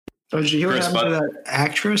Oh, did you hear what Chris, happened to that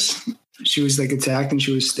actress? She was like attacked and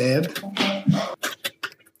she was stabbed.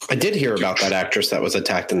 I did hear about that actress that was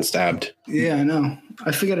attacked and stabbed. Yeah, I know.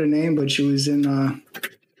 I forget her name, but she was in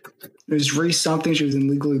it was Reese something. She was in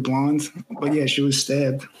Legally Blonde. But yeah, she was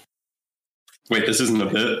stabbed. Wait, this isn't a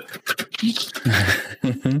bit.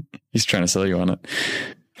 He's trying to sell you on it.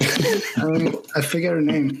 I forget her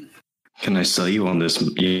name. Can I sell you on this,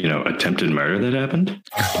 attempted murder that happened?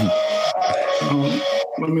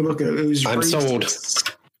 Let me look at it. It was I'm Reese. sold.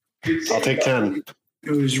 I'll take 10.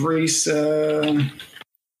 It was Reese.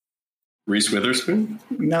 Reese Witherspoon?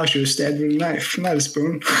 No, she was stabbed with a knife, not a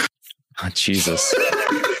spoon. Oh, Jesus.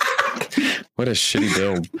 What a shitty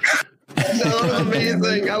build. That was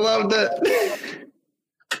amazing. I loved it.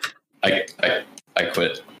 I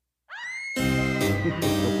quit.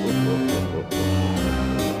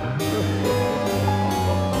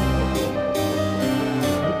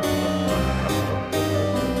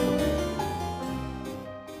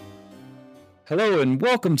 Hello and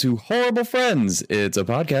welcome to Horrible Friends. It's a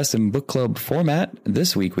podcast in book club format.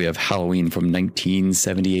 This week we have Halloween from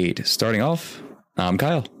 1978. Starting off, I'm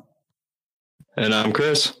Kyle. And I'm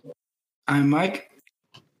Chris. I'm Mike.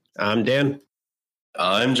 I'm Dan.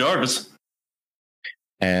 I'm Jarvis.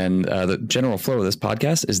 And the general flow of this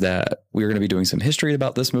podcast is that we're going to be doing some history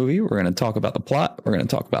about this movie. We're going to talk about the plot. We're going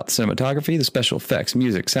to talk about the cinematography, the special effects,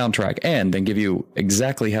 music, soundtrack, and then give you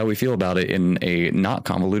exactly how we feel about it in a not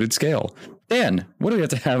convoluted scale. Dan, what do we have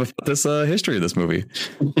to have about this history of this movie?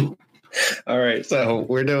 All right. So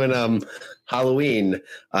we're doing Halloween.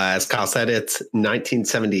 As Kyle said, it's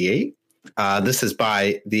 1978. This is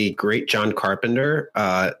by the great John Carpenter.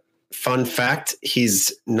 Fun fact,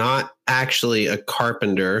 he's not actually a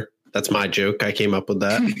carpenter. That's my joke. I came up with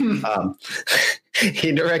that.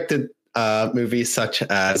 He directed movies such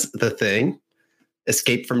as The Thing,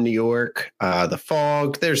 Escape from New York, The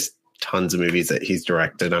Fog. There's tons of movies that he's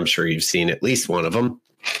directed. I'm sure you've seen at least one of them.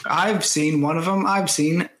 I've seen one of them. I've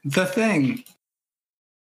seen The Thing.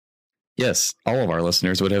 Yes, all of our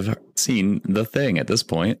listeners would have seen The Thing at this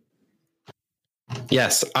point.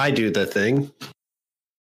 Yes, I do The Thing.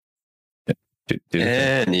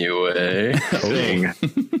 Anyway. Thing.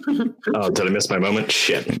 Oh, did I miss my moment?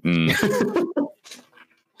 Shit.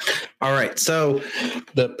 All right. So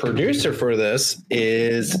the producer for this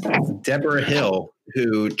is Deborah Hill,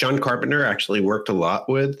 who John Carpenter actually worked a lot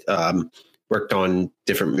with, worked on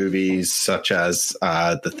different movies such as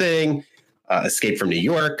The Thing, Escape from New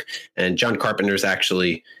York. And John Carpenter's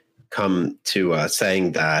actually come to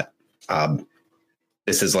saying that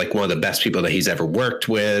this is like one of the best people that he's ever worked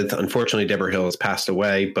with. Unfortunately, Deborah Hill has passed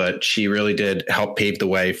away, but she really did help pave the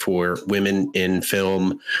way for women in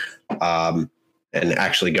film. And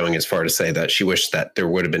actually going as far to say that she wished that there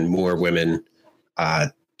would have been more women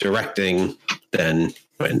directing than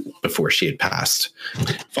before she had passed.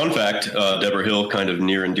 Fun fact, Deborah Hill, kind of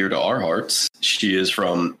near and dear to our hearts. She is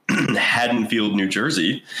from Haddonfield, New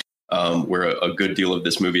Jersey, where a good deal of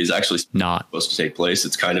this movie is actually Not supposed to take place.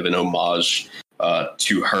 It's kind of an homage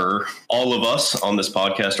to her. All of us on this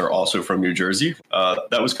podcast are also from New Jersey.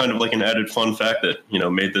 That was kind of like an added fun fact that,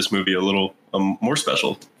 made this movie a little more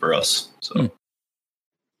special for us. So.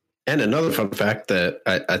 And another fun fact that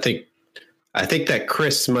I think that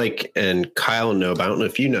Chris, Mike, and Kyle know about, I don't know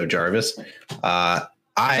if you know, Jarvis, I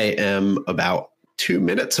am about 2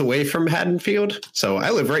 minutes away from Haddonfield. So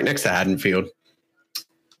I live right next to Haddonfield.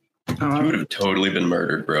 You would have totally been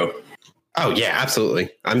murdered, bro. Oh, yeah, absolutely.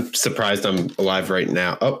 I'm surprised I'm alive right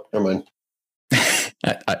now. Oh, never mind.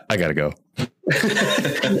 I gotta go.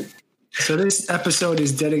 So this episode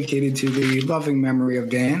is dedicated to the loving memory of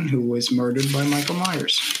Dan, who was murdered by Michael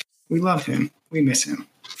Myers. We love him. We miss him.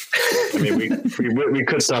 I mean, we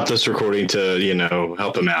could stop this recording to,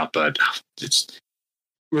 help him out, but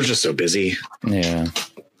we're just so busy. Yeah.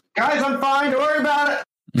 Guys, I'm fine. Don't worry about it.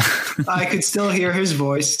 I could still hear his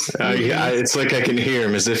voice. Yeah, it's like I can hear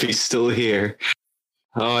him as if he's still here.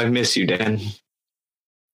 Oh, I miss you, Dan.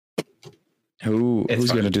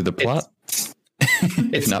 Who's going to do the plot?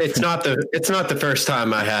 It's not the first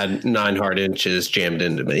time I had 9 hard inches jammed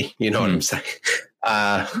into me. You know what I'm saying?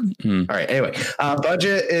 All right. Anyway,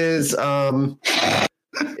 budget is about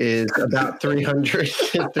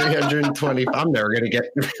 320. I'm never gonna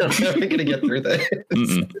get through this.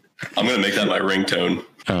 I'm gonna make that my ringtone.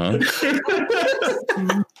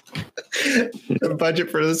 The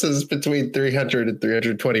budget for this is between 300 and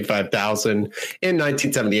 325,000 in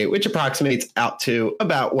 1978, which approximates out to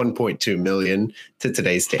about 1.2 million to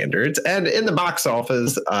today's standards. And in the box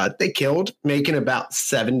office, they killed, making about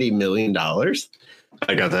 $70 million.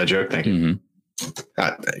 I got that joke. Thank you.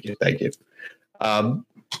 Thank you.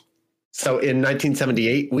 So in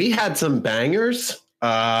 1978, we had some bangers.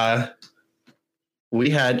 We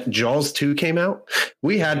had Jaws 2 came out.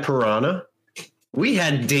 We had Piranha. We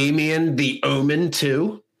had Damien the Omen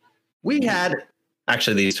 2. We had,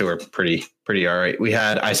 actually, these two are pretty all right. We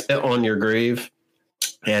had I Spit on Your Grave,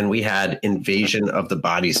 and we had Invasion of the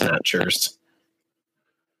Body Snatchers.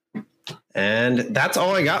 And that's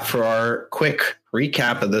all I got for our quick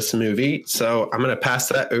recap of this movie. So I'm going to pass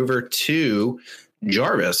that over to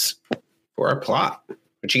Jarvis for our plot.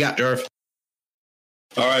 What you got, Jarv?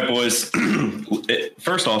 All right, boys.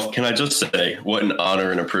 First off, can I just say what an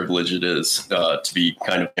honor and a privilege it is to be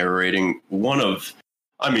kind of narrating one of,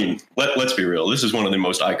 I mean, let's be real. This is one of the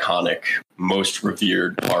most iconic, most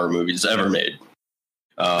revered horror movies ever made.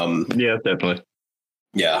 Yeah, definitely.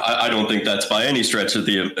 Yeah, I don't think that's by any stretch of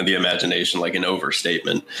the imagination like an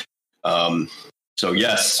overstatement. So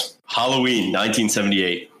yes, Halloween,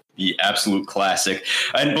 1978. The absolute classic.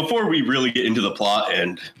 And before we really get into the plot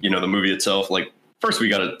and, you know, the movie itself, like, first we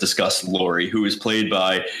got to discuss Laurie, who is played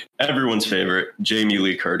by everyone's favorite, Jamie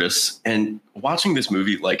Lee Curtis. And watching this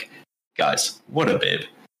movie, like, guys, what a babe.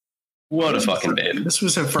 What a fucking babe. This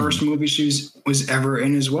was her first movie she was ever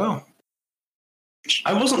in as well.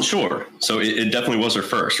 I wasn't sure. So it definitely was her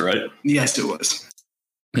first, right? Yes, it was.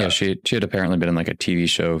 Yeah, she had apparently been in like a TV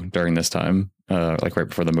show during this time, like right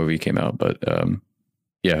before the movie came out. But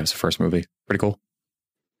yeah, it's the first movie. Pretty cool.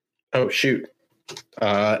 Oh, shoot.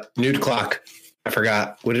 Nude clock. I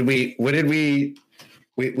forgot. We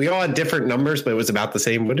all had different numbers, but it was about the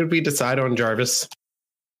same. What did we decide on, Jarvis?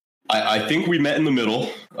 I think we met in the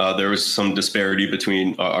middle. There was some disparity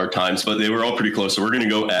between our times, but they were all pretty close. So we're going to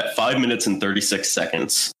go at 5 minutes and 36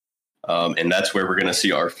 seconds. And that's where we're going to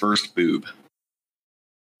see our first boob.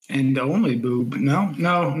 And the only boob. No,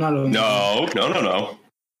 not only. No.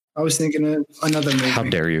 I was thinking of another movie. How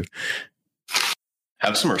dare you?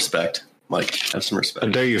 Have some respect, Mike. Have some respect.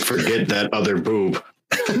 How dare you forget that other boob?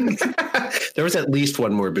 There was at least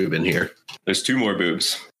one more boob in here. There's two more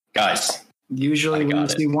boobs. Guys. Usually when you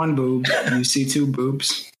see one boob, you see two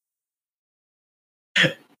boobs.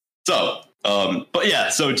 So, but yeah,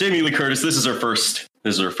 so Jamie Lee Curtis, this is her first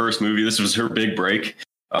movie. This was her big break.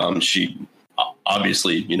 She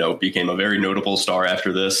obviously, you know, became a very notable star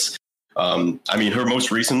after this. I mean, her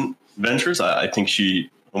most recent ventures, I think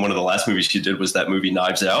one of the last movies she did was that movie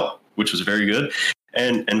Knives Out, which was very good.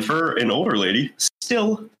 And for an older lady,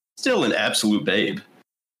 still an absolute babe.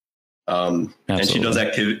 And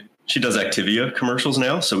she does Activia commercials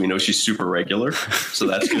now, so we know she's super regular. So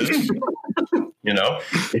that's good. You know,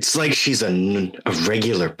 it's like she's a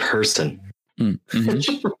regular person.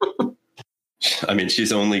 Mm-hmm. I mean,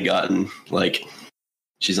 she's only gotten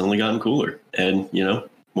cooler and, you know,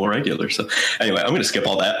 more regular. So anyway, I'm going to skip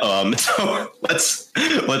all that. So let's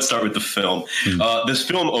start with the film. This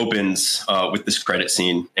film opens with this credit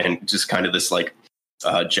scene and just kind of this like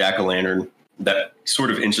jack-o'-lantern that sort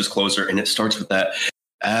of inches closer, and it starts with that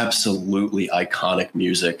absolutely iconic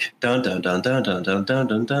music. Dun dun dun dun dun dun dun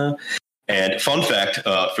dun dun. And fun fact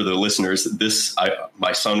for the listeners,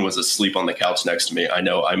 my son was asleep on the couch next to me. I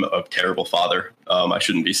know I'm a terrible father. I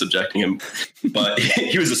shouldn't be subjecting him, but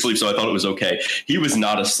he was asleep, so I thought it was okay. He was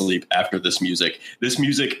not asleep after this music. This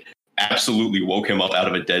music absolutely woke him up out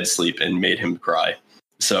of a dead sleep and made him cry.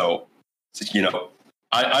 So, you know,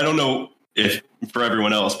 I don't know if for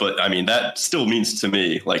everyone else, but I mean, that still means to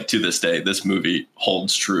me, like to this day, this movie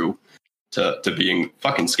holds true to being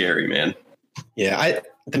fucking scary, man. Yeah,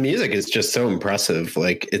 the music is just so impressive.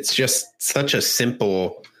 Like, it's just such a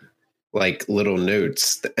simple, like, little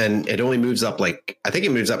notes, and it only moves up, like, I think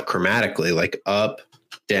it moves up chromatically, like up,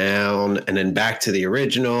 down, and then back to the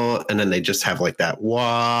original, and then they just have like that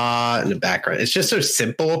wah in the background. It's just so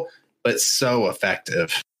simple, but so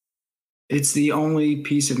effective. It's the only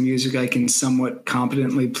piece of music I can somewhat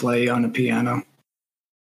competently play on a piano.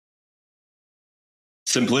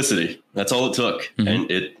 Simplicity. That's all it took. Mm-hmm.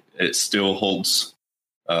 And it still holds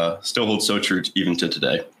so true even to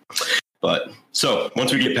today. But so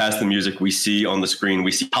once we get past the music, we see on the screen,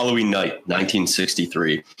 we see Halloween Night,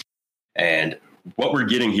 1963. And what we're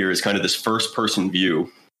getting here is kind of this first person view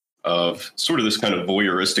of sort of this kind of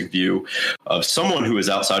voyeuristic view of someone who is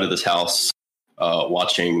outside of this house,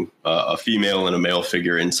 watching a female and a male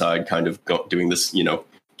figure inside kind of doing this, you know,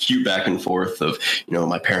 cute back and forth of, you know,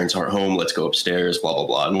 my parents aren't home, let's go upstairs, blah, blah,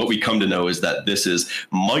 blah. And what we come to know is that this is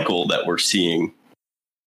Michael that we're seeing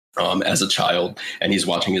as a child, and he's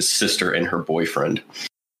watching his sister and her boyfriend.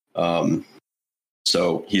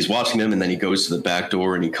 So he's watching them, and then he goes to the back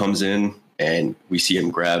door and he comes in, and we see him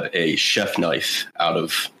grab a chef knife out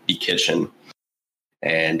of the kitchen.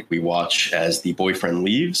 And we watch as the boyfriend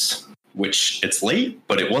leaves, which it's late,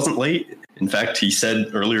 but it wasn't late. In fact, he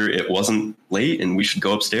said earlier it wasn't late and we should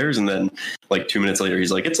go upstairs. And then like 2 minutes later,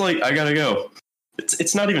 he's like, it's late. I gotta go.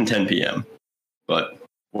 It's not even 10 p.m. But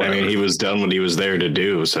whatever. I mean, he was done what he was there to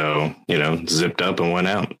do. So, zipped up and went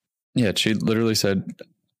out. Yeah, she literally said,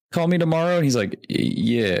 call me tomorrow. And he's like,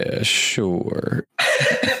 yeah, sure.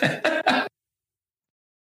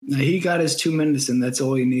 Now, he got his 2 minutes and that's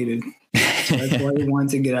all he needed. So that's why he wanted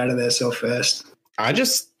to get out of there so fast. I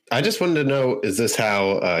just wanted to know, is this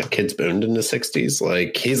how kids boned in the 60s?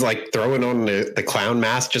 Like, he's like throwing on the clown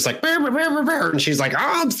mask, just like, burr, burr, burr, burr, and she's like, oh,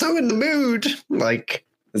 I'm so in the mood. Like,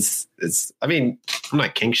 I mean, I'm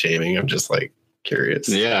not kink shaming. I'm just like curious.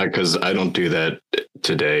 Yeah, because I don't do that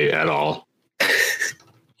today at all.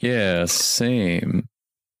 Yeah, same.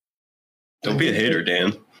 Don't be a hater,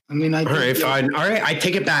 Dan. I mean, all right, fine. All right, I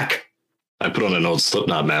take it back. I put on an old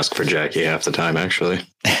Slipknot mask for Jackie half the time, actually.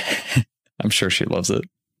 I'm sure she loves it.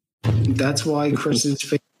 That's why Chris's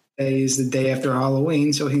favorite day is the day after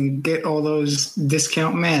Halloween, so he can get all those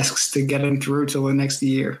discount masks to get him through till the next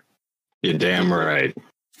year. You're damn right.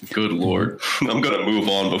 Good Lord. I'm going to move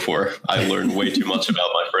on before I learn way too much about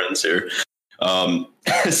my friends here. So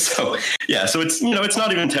it's, it's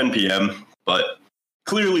not even 10 p.m., but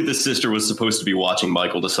clearly the sister was supposed to be watching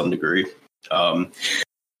Michael to some degree. And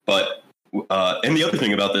the other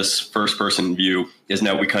thing about this first person view is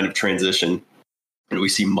now we kind of transition and we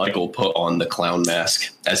see Michael put on the clown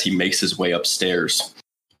mask as he makes his way upstairs,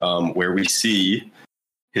 where we see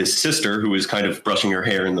his sister, who is kind of brushing her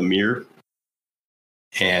hair in the mirror.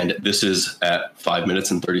 And this is at 5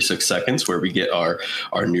 minutes and 36 seconds where we get our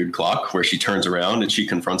nude clock, where she turns around and she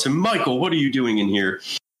confronts him. Michael, what are you doing in here?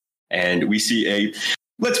 And we see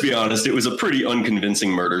let's be honest, it was a pretty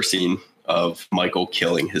unconvincing murder scene of Michael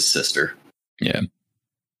killing his sister. Yeah.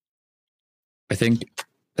 I think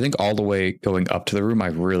all the way going up to the room, I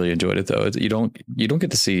really enjoyed it though. You don't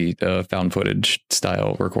get to see found footage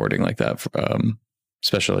style recording like that,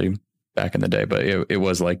 especially back in the day. But it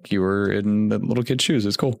was like you were in the little kid's shoes.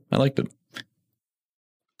 It's cool. I liked it.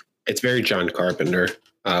 It's very John Carpenter.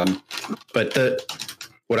 But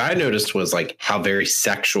what I noticed was like how very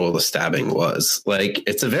sexual the stabbing was. Like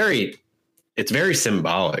it's very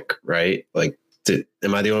symbolic, right? Like,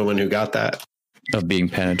 am I the only one who got that? Of being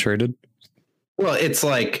penetrated? Well, it's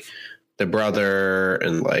like the brother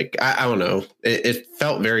and like, I don't know. It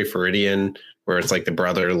felt very Freudian, where it's like the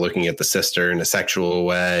brother looking at the sister in a sexual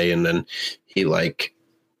way. And then he like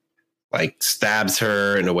stabs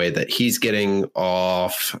her in a way that he's getting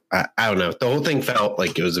off. I don't know. The whole thing felt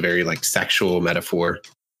like it was a very like sexual metaphor.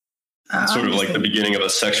 Sort of like the beginning of a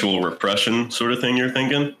sexual repression sort of thing you're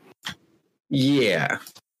thinking? Yeah.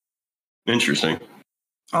 Interesting.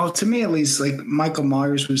 Oh, to me at least, like Michael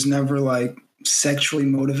Myers was never like sexually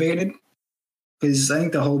motivated, because I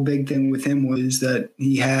think the whole big thing with him was that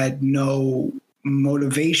he had no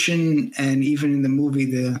motivation, and even in the movie,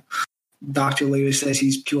 the doctor later says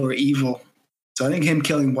he's pure evil. So I think him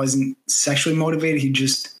killing wasn't sexually motivated; he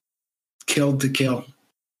just killed to kill.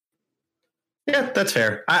 Yeah, that's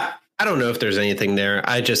fair. I don't know if there's anything there.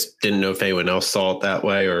 I just didn't know if anyone else saw it that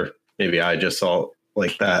way, or maybe I just saw it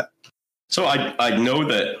like that. So I know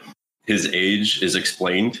that his age is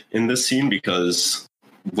explained in this scene because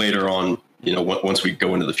later on, once we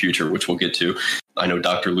go into the future, which we'll get to, I know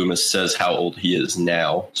Dr. Loomis says how old he is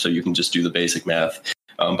now, so you can just do the basic math.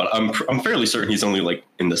 But I'm fairly certain he's only like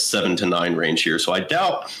in the 7 to 9 range here. So I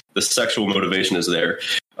doubt the sexual motivation is there.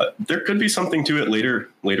 There could be something to it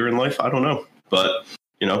later in life. I don't know. But,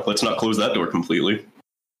 let's not close that door completely.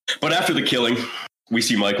 But after the killing, we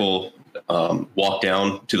see Michael walk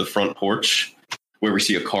down to the front porch where we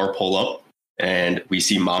see a car pull up, and we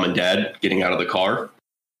see mom and dad getting out of the car.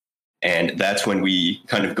 And that's when we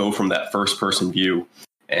kind of go from that first person view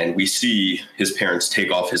and we see his parents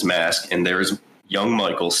take off his mask, and there's young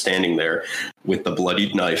Michael standing there with the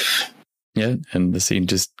bloodied knife. Yeah. And the scene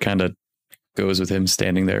just kind of goes with him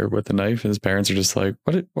standing there with the knife, and his parents are just like,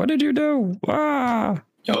 what did you do? Ah.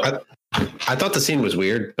 I thought the scene was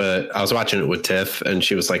weird, but I was watching it with Tiff, and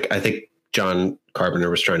she was like, I think John Carpenter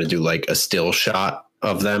was trying to do like a still shot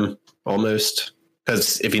of them almost.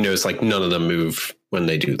 Because if you notice, like none of them move when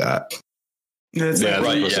they do that. That's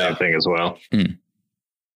the same thing as well. Yeah,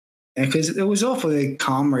 because it was awfully a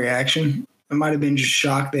calm reaction. It might have been just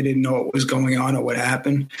shocked they didn't know what was going on or what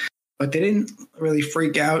happened. But they didn't really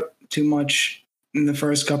freak out too much in the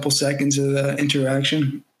first couple seconds of the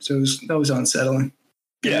interaction. So that was unsettling.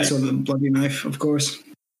 Yeah. So the bloody knife, of course.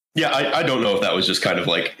 Yeah, I don't know if that was just kind of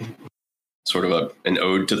like sort of an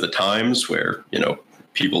ode to the times where,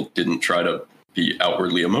 people didn't try to be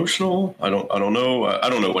outwardly emotional. I don't know. I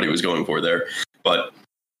don't know what he was going for there. But,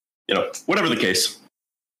 whatever the case.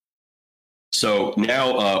 So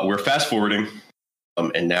now we're fast forwarding.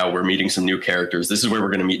 And now we're meeting some new characters. This is where we're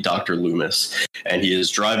going to meet Dr. Loomis. And he is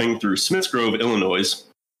driving through Smiths Grove, Illinois.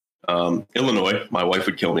 Illinois. My wife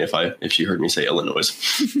would kill me if she heard me say Illinois.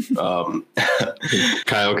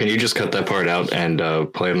 Kyle, can you just cut that part out and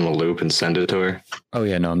play it on a loop and send it to her? Oh,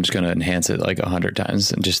 yeah. No, I'm just going to enhance it like 100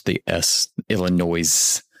 times and just the S,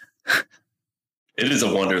 Illinois. It is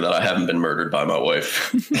a wonder that I haven't been murdered by my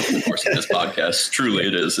wife in the course of this podcast. Truly,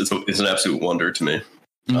 it is. It's an absolute wonder to me.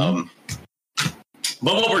 Mm-hmm.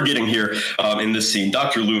 But what we're getting here in this scene,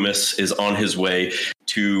 Dr. Loomis is on his way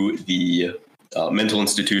to the mental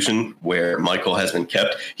institution where Michael has been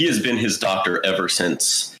kept. He has been his doctor ever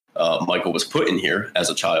since Michael was put in here as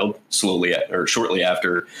a child, shortly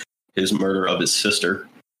after his murder of his sister.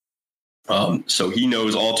 So he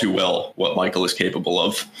knows all too well what Michael is capable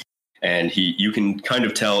of. And you can kind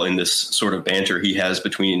of tell in this sort of banter he has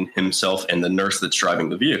between himself and the nurse that's driving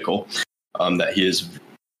the vehicle that he's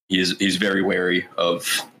very wary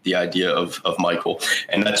of the idea of Michael.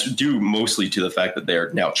 And that's due mostly to the fact that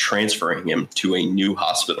they're now transferring him to a new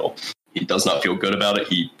hospital. He does not feel good about it.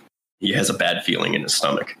 He has a bad feeling in his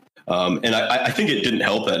stomach. And I think it didn't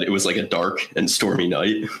help that it was like a dark and stormy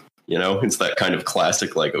night. It's that kind of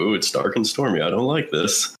classic, like, oh, it's dark and stormy. I don't like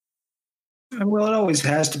this. Well, it always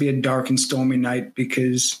has to be a dark and stormy night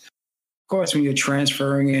because, of course, when you're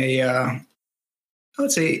transferring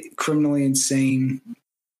let's say, criminally insane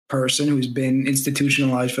person who's been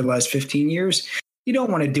institutionalized for the last 15 years, you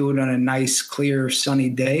don't want to do it on a nice, clear, sunny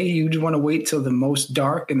day. You just want to wait till the most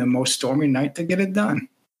dark and the most stormy night to get it done.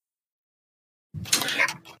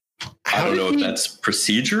 I don't know if that's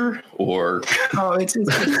procedure or... Oh, it's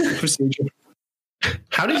procedure.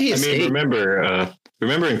 How did he escape?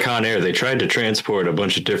 Remember in Con Air, they tried to transport a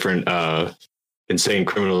bunch of different insane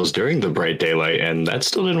criminals during the bright daylight, and that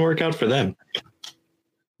still didn't work out for them.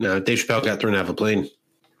 No, Dave Chappelle got thrown out of a plane.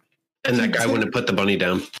 And that guy wouldn't have put the bunny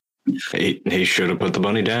down. He should have put the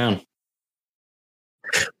bunny down.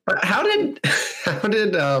 But how did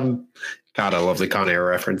God, I love the Con Air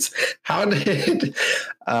reference. How did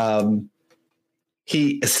he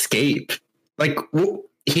escape? Like,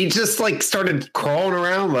 he just like started crawling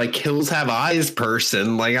around like Hills Have Eyes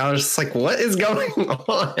person. Like, I was just like, what is going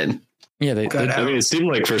on? Yeah, it seemed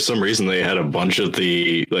like for some reason they had a bunch of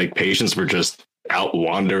the patients were just out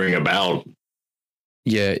wandering about.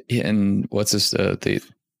 Yeah, and what's this?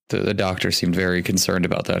 The doctor seemed very concerned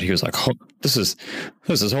about that. He was like, "Oh, this is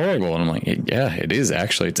horrible," and I'm like, "Yeah, it is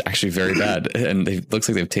actually. It's actually very bad." And it looks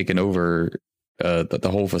like they've taken over the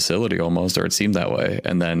whole facility almost, or it seemed that way.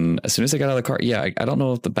 And then as soon as they got out of the car, I don't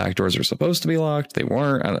know if the back doors are supposed to be locked. They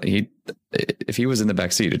weren't. If he was in the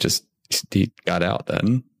back seat, he got out.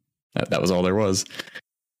 Then that was all there was.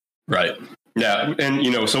 Right. Yeah. And,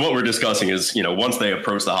 so what we're discussing is, once they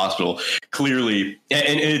approach the hospital, clearly,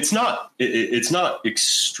 and it's not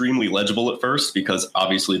extremely legible at first because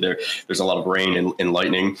obviously there's a lot of rain and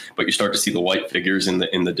lightning, but you start to see the white figures in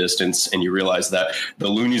the distance and you realize that the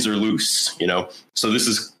loonies are loose, So this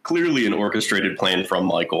is clearly an orchestrated plan from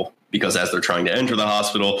Michael because as they're trying to enter the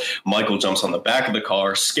hospital, Michael jumps on the back of the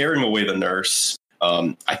car, scaring away the nurse.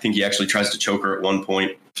 I think he actually tries to choke her at one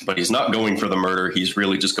point, but he's not going for the murder. He's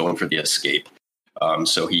really just going for the escape.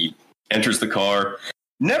 So he enters the car,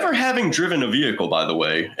 never having driven a vehicle, by the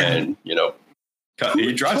way. And,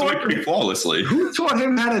 he drives away pretty flawlessly. Who taught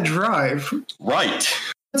him how to drive? Right.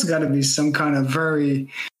 That's got to be some kind of very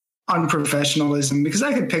unprofessionalism because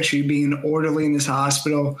I could picture you being an orderly in this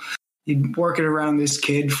hospital. You'd working around this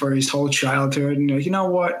kid for his whole childhood. And you know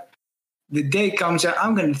what? The day comes out,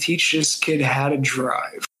 I'm going to teach this kid how to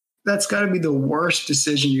drive. That's got to be the worst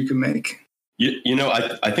decision you can make.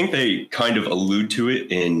 I think they kind of allude to it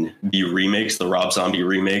in the remakes, the Rob Zombie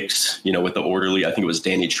remakes, with the orderly. I think it was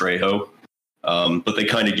Danny Trejo. But they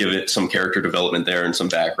kind of give it some character development there and some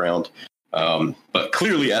background. But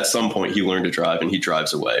clearly at some point he learned to drive and he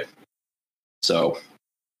drives away. So,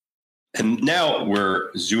 and now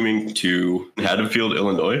we're zooming to Haddonfield,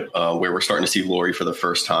 Illinois, where we're starting to see Lori for the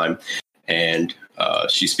first time. And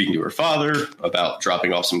she's speaking to her father about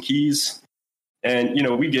dropping off some keys. And,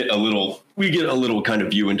 we get a little kind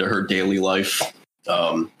of view into her daily life.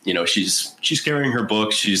 She's carrying her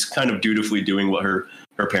books. She's kind of dutifully doing what her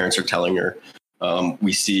parents are telling her.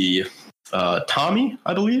 We see Tommy,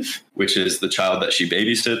 I believe, which is the child that she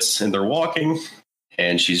babysits, and they're walking.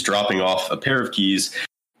 And she's dropping off a pair of keys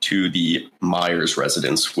to the Myers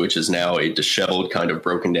residence, which is now a disheveled kind of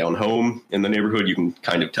broken down home in the neighborhood. You can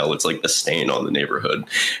kind of tell it's like the stain on the neighborhood.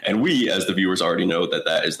 And we, as the viewers, already know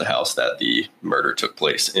that is the house that the murder took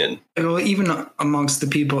place in. Well, even amongst the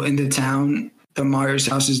people in the town, the Myers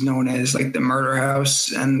house is known as like the murder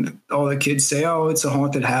house, and all the kids say, "Oh, it's a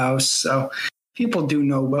haunted house." So people do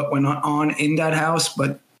know what went on in that house,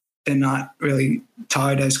 but they're not really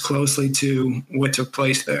tied as closely to what took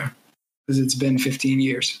place there because it's been 15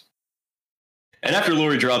 years. And after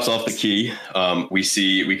Laurie drops off the key,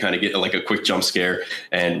 we kind of get like a quick jump scare,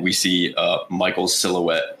 and we see Michael's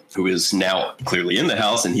silhouette, who is now clearly in the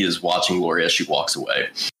house, and he is watching Laurie as she walks away.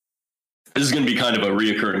 This is going to be kind of a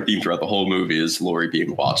reoccurring theme throughout the whole movie, is Laurie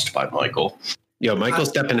being watched by Michael. Yo, Michael's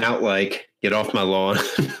stepping out like, get off my lawn.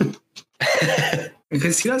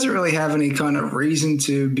 Because he doesn't really have any kind of reason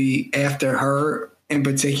to be after her in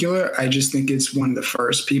particular. I just think it's one of the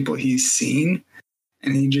first people he's seen,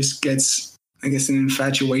 and he just gets, I guess, an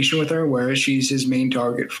infatuation with her, where she's his main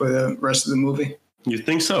target for the rest of the movie. You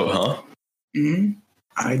think so, huh? Mm-hmm.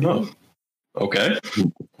 I do. Oh, okay.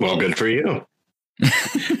 Well, good for you.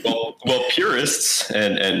 well, purists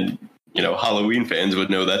and Halloween fans would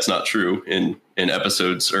know that's not true in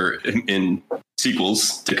episodes or in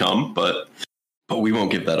sequels to come, but we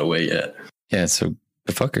won't give that away yet. Yeah, so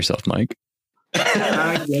go fuck yourself, Mike.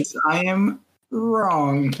 I guess I am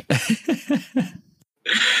wrong.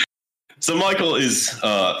 So Michael is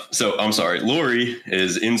Laurie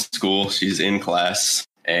is in school. She's in class,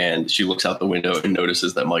 and she looks out the window and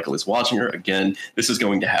notices that Michael is watching her. Again, this is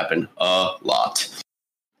going to happen a lot.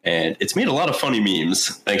 And it's made a lot of funny memes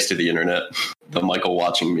thanks to the internet, the Michael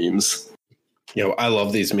watching memes. Yo, I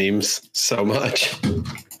love these memes so much.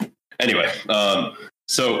 Anyway,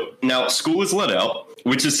 so now school is let out,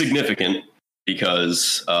 which is significant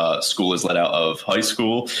because school is let out of high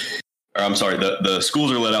school. Or I'm sorry, the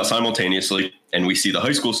schools are let out simultaneously, and we see the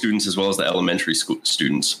high school students as well as the elementary school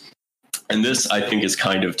students. And this, I think, is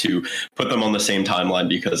kind of to put them on the same timeline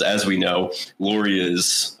because, as we know, Laurie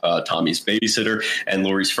is Tommy's babysitter, and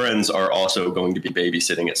Laurie's friends are also going to be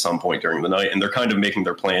babysitting at some point during the night, and they're kind of making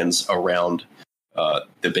their plans around the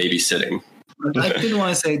babysitting. I did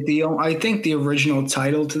want to say, I think the original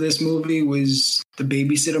title to this movie was The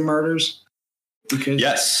Babysitter Murders, because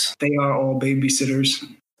yes, they are all babysitters.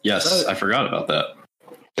 Yes, I forgot about that.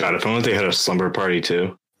 God, if only they had a slumber party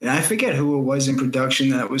too. And I forget who it was in production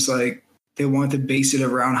that was like, they wanted to base it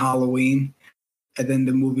around Halloween, and then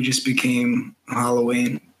the movie just became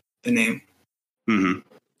Halloween, the name. Mm-hmm.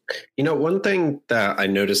 You know, one thing that I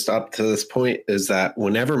noticed up to this point is that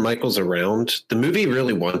whenever Michael's around, the movie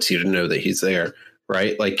really wants you to know that he's there,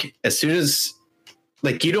 right? Like, as soon as,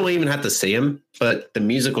 like, you don't even have to see him, but the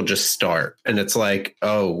music will just start. And it's like,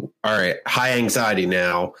 oh, all right, high anxiety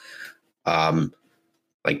now.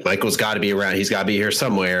 Like, Michael's got to be around. He's got to be here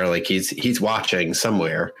somewhere. Like, he's watching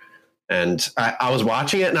somewhere. And I was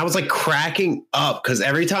watching it and I was like cracking up because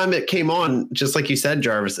every time it came on, just like you said,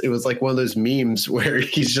 Jarvis, it was like one of those memes where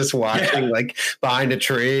he's just watching like behind a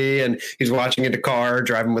tree and he's watching in a car,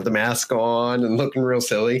 driving with a mask on and looking real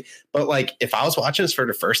silly. But like, if I was watching this for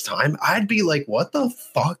the first time, I'd be like, what the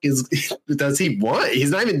fuck does he want?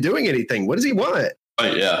 He's not even doing anything. What does he want?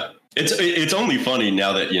 Yeah. It's only funny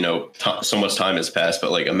now that, so much time has passed,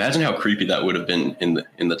 but like, imagine how creepy that would have been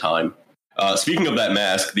in the time. Speaking of that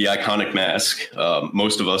mask, the iconic mask,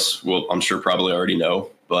 most of us will, I'm sure, probably already know,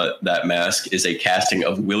 but that mask is a casting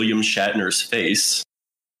of William Shatner's face.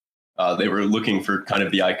 They were looking for kind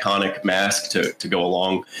of the iconic mask to go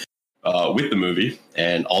along with the movie,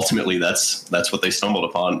 and ultimately that's what they stumbled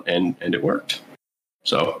upon, and it worked.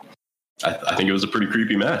 So I think it was a pretty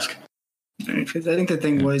creepy mask. Because I think the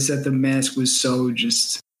thing was that the mask was so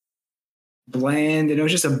just bland, and it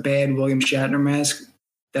was just a bad William Shatner mask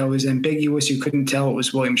that was ambiguous. You couldn't tell it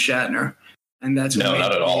was William Shatner. And that's what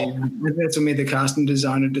not at all. That's what made the costume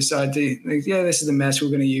designer decide to, like, yeah, this is the mask we're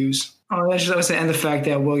going to use. Oh, and the fact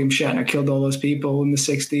that William Shatner killed all those people in the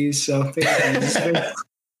 60s. So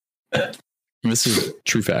this is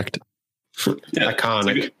true fact. Yeah,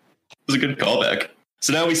 iconic. It was a good callback.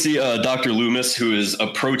 So now we see Dr. Loomis, who is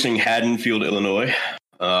approaching Haddonfield, Illinois.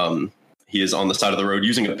 He is on the side of the road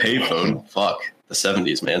using a payphone. Fuck, the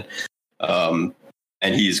 70s, man.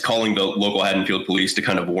 And he's calling the local Haddonfield police to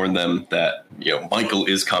kind of warn them that, Michael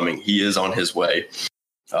is coming. He is on his way.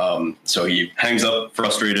 So he hangs up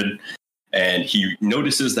frustrated, and he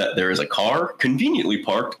notices that there is a car conveniently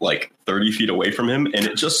parked like 30 feet away from him. And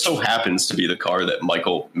it just so happens to be the car that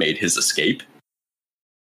Michael made his escape.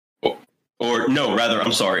 Or no, rather,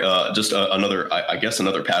 I'm sorry, just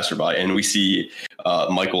another passerby. And we see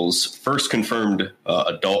Michael's first confirmed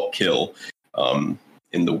adult kill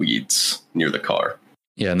in the weeds near the car.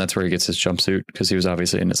 Yeah, and that's where he gets his jumpsuit, because he was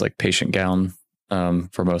obviously in his like patient gown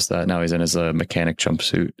for most of that. Now he's in his mechanic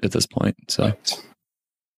jumpsuit at this point. So, right.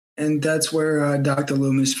 And that's where Dr.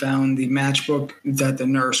 Loomis found the matchbook that the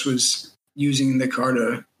nurse was using the car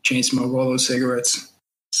to chain smoke all those cigarettes.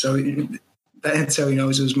 So that's how he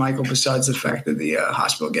knows it was Michael, besides the fact of the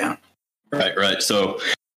hospital gown. Right. So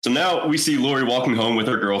now we see Laurie walking home with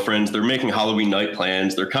her girlfriends. They're making Halloween night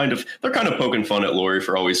plans. They're kind of poking fun at Laurie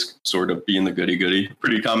for always sort of being the goody goody.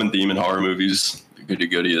 Pretty common theme in horror movies. The goody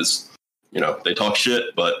goody is, they talk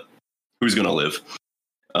shit, but who's gonna live?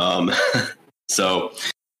 And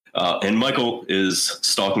Michael is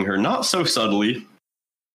stalking her, not so subtly,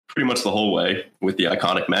 pretty much the whole way, with the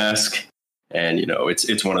iconic mask. And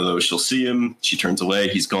it's one of those. She'll see him, she turns away,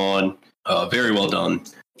 he's gone. Very well done.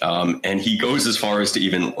 And he goes as far as to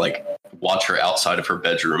even watch her outside of her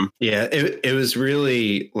bedroom. Yeah, it was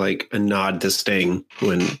really like a nod to Sting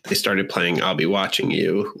when they started playing "I'll Be Watching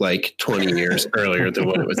You" 20 years earlier than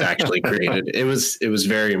when it was actually created. It was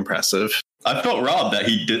very impressive. I felt robbed that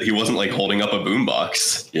he wasn't holding up a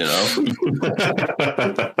boombox.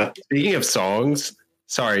 Speaking of songs,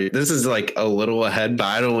 sorry, this is a little ahead, but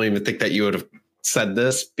I don't even think that you would have said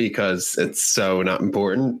this because it's so not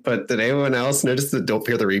important. But did anyone else notice the "Don't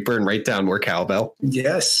Fear the Reaper" and write down more cowbell?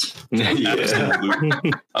 Yes. Absolutely.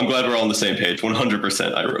 I'm glad we're all on the same page.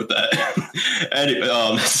 100%. I wrote that. Anyway,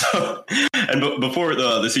 before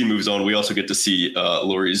the scene moves on, we also get to see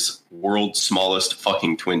Laurie's world's smallest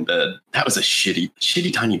fucking twin bed. That was a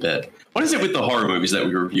shitty tiny bed. What is it with the horror movies that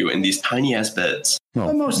we review and these tiny ass beds?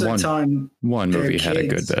 Well, most of the time, one movie had a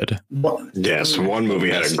good bed. Yes, one movie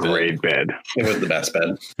had a great bed. It was the best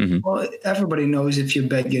bed. Mm-hmm. Well, everybody knows if your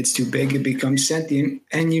bed gets too big, it becomes sentient,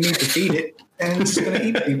 and you need to feed it, and it's going to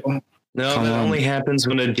eat people. No, that only happens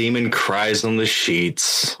when a demon cries on the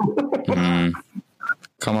sheets. Come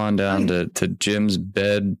on down to Jim's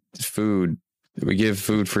bed food. We give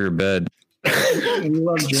food for your bed. We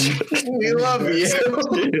love Jim. We love you.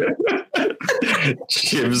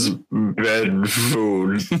 Jim's bed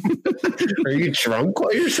food. Are you drunk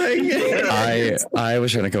while you're saying it? I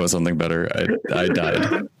was trying to come with something better. I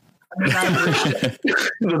died.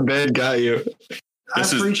 The bed got you.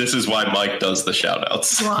 This is why Mike does the shout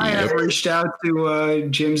outs. Well, I have reached out to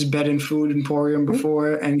Jim's Bed and Food Emporium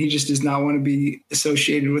before, and he just does not want to be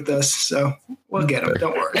associated with us. So we'll get him.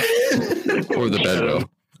 Don't worry. Or the bed will.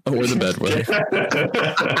 Or the bed will.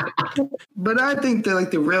 But I think that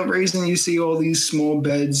the real reason you see all these small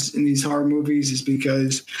beds in these horror movies is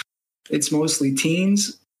because it's mostly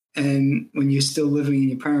teens. And when you're still living in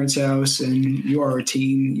your parents' house and you are a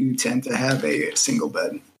teen, you tend to have a single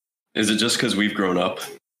bed. Is it just because we've grown up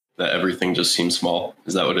that everything just seems small?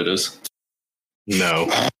 Is that what it is? No.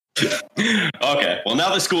 Okay. Well,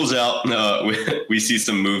 now the school's out. We see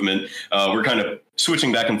some movement. We're kind of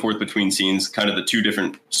switching back and forth between scenes, kind of the two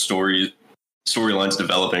different storylines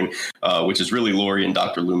developing, which is really Laurie and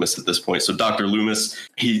Dr. Loomis at this point. So Dr. Loomis,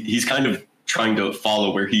 he's kind of trying to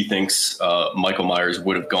follow where he thinks Michael Myers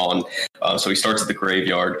would have gone. So he starts at the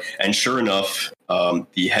graveyard, and sure enough,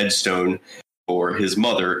 the headstone for his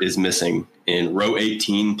mother is missing. In row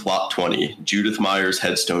 18, plot 20, Judith Myers'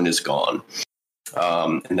 headstone is gone.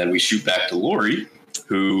 And then we shoot back to Laurie,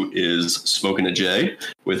 who is smoking a J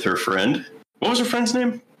with her friend. What was her friend's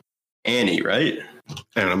name? Annie, right?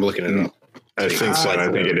 And I'm looking it up. I think so.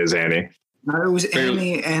 I think it is Annie. No, it was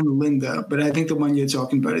Annie and Linda, but I think the one you're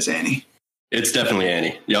talking about is Annie. It's definitely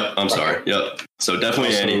Annie. Yep. I'm sorry. Yep. So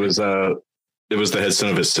definitely Also, Annie. it was the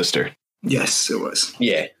headstone of his sister. Yes, it was.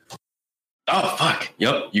 Yeah. Oh, fuck.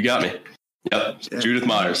 Yep. You got me. Yep. Yeah. Judith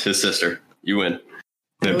Myers, his sister. You win.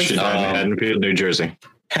 Yep, she died in Haddonfield, New Jersey.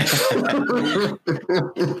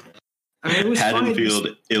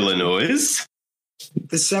 Haddonfield, Illinois.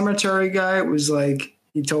 The cemetery guy was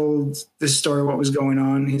he told the story what was going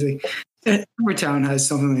on. He's like, every town has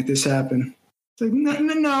something like this happen. It's like,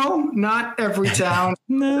 no, not every town.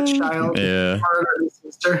 No. Child murdered his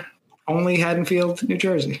sister. Only Haddonfield, New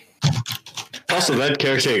Jersey. Also, that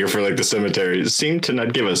caretaker for the cemetery seemed to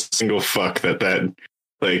not give a single fuck that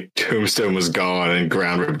tombstone was gone and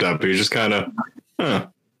ground ripped up. He was just kind of,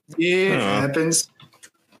 Yeah, it happens.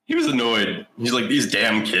 He was annoyed. He's like, these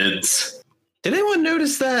damn kids. Did anyone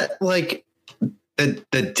notice that,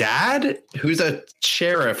 the dad, who's a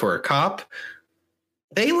sheriff or a cop,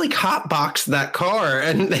 they hotboxed that car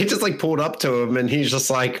and they just pulled up to him and he's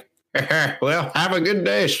just like, well, have a good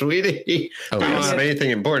day, sweetie. I don't have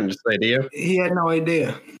anything important to say to you. He had no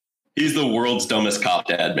idea. He's the world's dumbest cop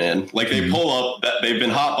dad, man. They pull up, they've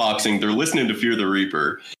been hotboxing, they're listening to Fear the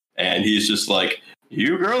Reaper, and he's just like,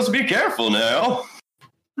 you girls be careful now.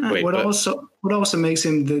 What also makes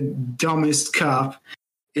him the dumbest cop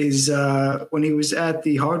is when he was at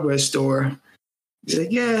the hardware store, he's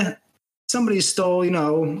like, yeah, somebody stole,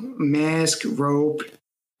 mask, rope,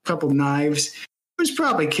 a couple knives. It was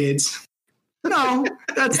probably kids. No,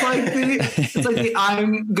 that's like the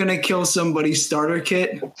I'm gonna kill somebody starter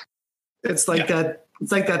kit. It's like that.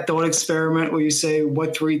 It's like that thought experiment where you say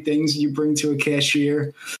what 3 things you bring to a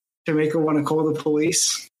cashier to make her want to call the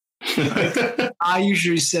police. I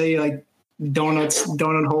usually say like donuts,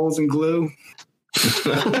 donut holes, and glue.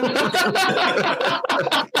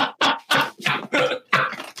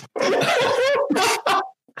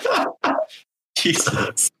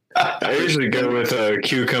 Jesus. I usually go with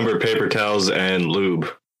cucumber, paper towels, and lube.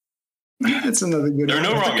 That's another good. There are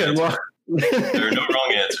no one. wrong answers. There are no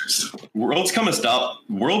wrong answers. World's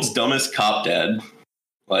dumbest cop dad.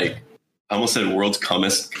 Like, I almost said world's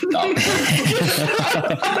cummest cop. That's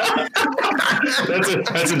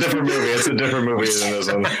a different movie. It's a different movie than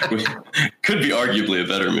this one. Could be arguably a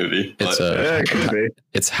better movie. But It could be.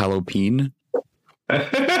 It's Halloween.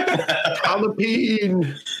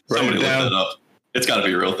 Halloween. Somebody look that up. It's got to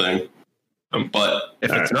be a real thing. But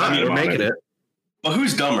If it's not, we're making it. But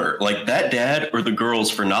who's dumber, like that dad or the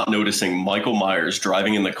girls for not noticing Michael Myers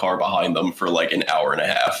driving in the car behind them for like an hour and a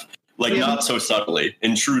half? Like, not so subtly,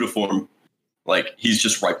 in true to form. Like, he's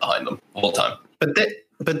just right behind them the whole time. But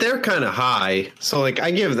they're kind of high, so like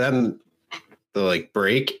I give them the like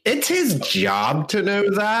break. It's his job to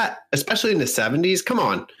know that, especially in the 70s. Come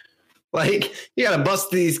on, like you got to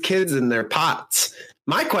bust these kids in their pots.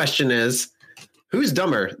 My question is, who's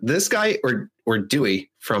dumber, this guy or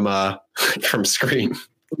Dewey from Scream?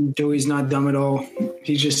 Dewey's not dumb at all.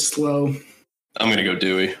 He's just slow. I'm gonna go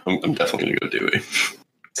Dewey. I'm definitely gonna go Dewey.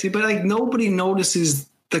 See, but like nobody notices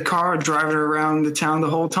the car driving around the town the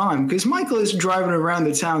whole time because Michael is driving around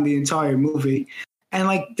the town the entire movie, and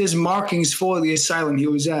like there's markings for the asylum he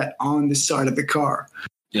was at on the side of the car.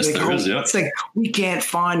 Yes, like, there is. Yeah, it's like we can't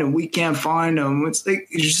find them. We can't find them. It's like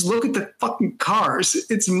you just look at the fucking cars.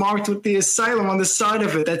 It's marked with the asylum on the side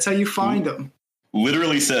of it. That's how you find them.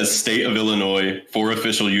 Literally says state of Illinois for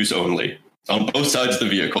official use only on both sides of the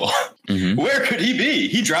vehicle. Mm-hmm. Where could he be?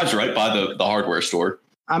 He drives right by the hardware store.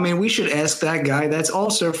 I mean, we should ask that guy. That's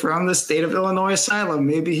also from the state of Illinois asylum.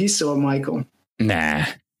 Maybe he saw Michael. Nah.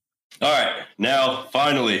 All right. Now,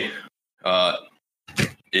 finally, it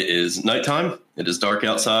is nighttime. It is dark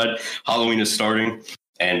outside. Halloween is starting,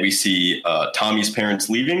 and we see Tommy's parents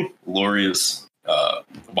leaving. Laurie is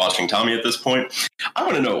watching Tommy at this point. I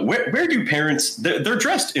want to know, where do parents, they're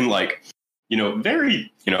dressed in like, very,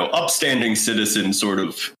 upstanding citizen sort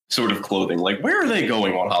of clothing. Like, where are they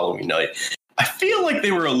going on Halloween night? I feel like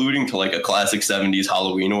they were alluding to like a classic 70s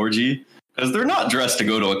Halloween orgy because they're not dressed to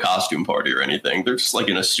go to a costume party or anything. They're just like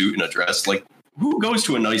in a suit and a dress. Like, who goes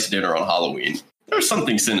to a nice dinner on Halloween? There's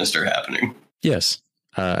something sinister happening. Yes.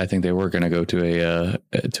 I think they were going to go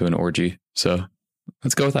to an orgy. So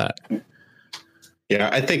let's go with that.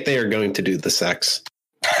 Yeah, I think they are going to do the sex.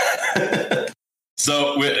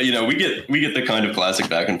 So, we get the kind of classic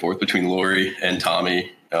back and forth between Laurie and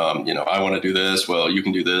Tommy. I want to do this. Well, you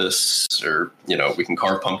can do this, or, we can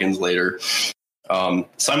carve pumpkins later.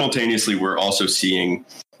 Simultaneously, we're also seeing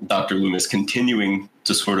Dr. Loomis continuing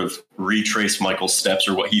to sort of retrace Michael's steps,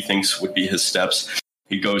 or what he thinks would be his steps.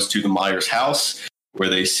 He goes to the Myers house where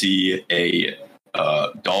they see a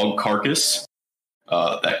dog carcass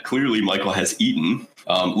that clearly Michael has eaten.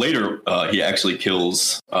 Later, he actually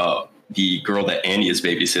kills the girl that Annie is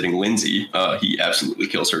babysitting, Lindsay. He absolutely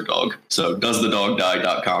kills her dog. So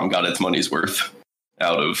doesthedogdie.com got its money's worth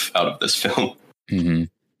out of this film. Mm-hmm.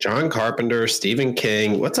 John Carpenter, Stephen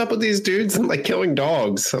King. What's up with these dudes and like killing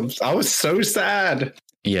dogs? I was so sad.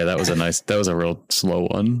 Yeah, that was a real slow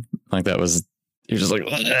one. Like that was, you're just like,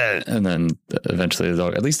 ugh. And then eventually the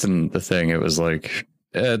dog, at least in The Thing, it was like,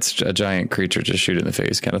 it's a giant creature, just shoot it in the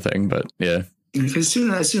face kind of thing. But yeah. As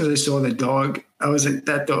soon as I saw the dog, I was like,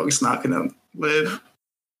 that dog's not going to live.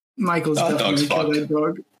 Michael's definitely going to kill that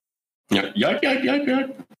dog.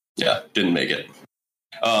 Yeah, didn't make it.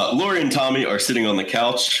 Laurie and Tommy are sitting on the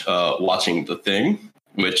couch watching The Thing,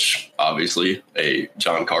 which obviously a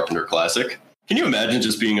John Carpenter classic. Can you imagine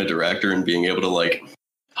just being a director and being able to like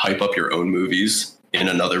hype up your own movies in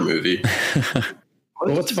another movie?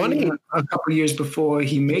 Well, what's funny, a couple years before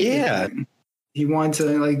he made it, he wanted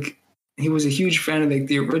to he was a huge fan of like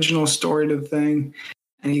the original story of The Thing,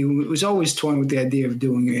 and he was always toying with the idea of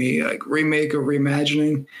doing a remake or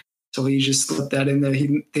reimagining. So he just slipped that in there.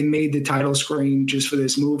 They made the title screen just for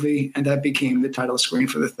this movie, and that became the title screen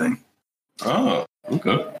for The Thing. Oh,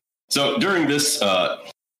 okay. So during this,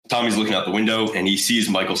 Tommy's looking out the window and he sees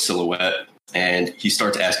Michael's silhouette, and he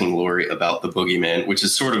starts asking Laurie about the boogeyman, which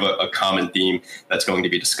is sort of a common theme that's going to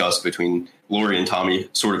be discussed between Laurie and Tommy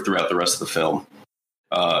sort of throughout the rest of the film.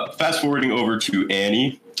 Fast forwarding over to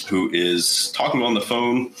Annie, who is talking on the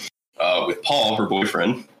phone with Paul, her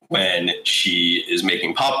boyfriend, when she is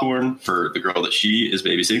making popcorn for the girl that she is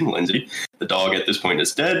babysitting, Lindsay. The dog at this point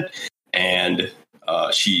is dead, and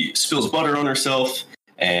she spills butter on herself,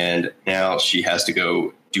 and now she has to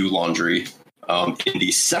go do laundry in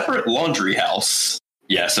the separate laundry house.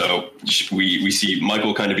 Yeah, so we see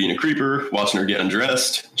Michael kind of being a creeper, watching her get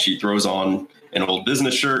undressed. She throws on an old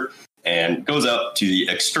business shirt and goes out to the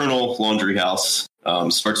external laundry house,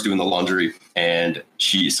 starts doing the laundry, and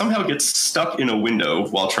she somehow gets stuck in a window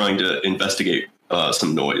while trying to investigate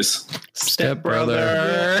some noise. Step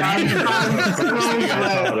brother. I'm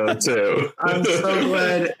so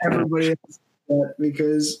glad everybody has that,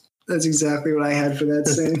 because that's exactly what I had for that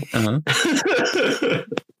scene. Uh-huh.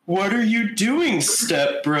 What are you doing,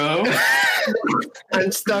 step bro?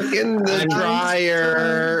 I'm stuck in the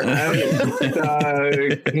dryer.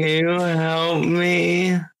 Can you help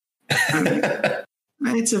me?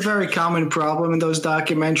 It's a very common problem in those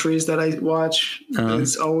documentaries that I watch.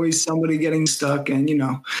 It's always somebody getting stuck, and you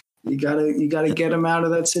gotta get them out of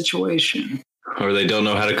that situation. Or they don't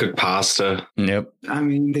know how to cook pasta. Yep. I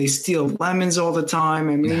mean, they steal lemons all the time.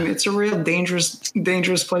 I mean, it's a real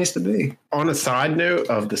dangerous place to be. On a side note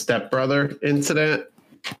of the stepbrother incident,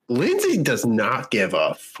 Lindsay does not give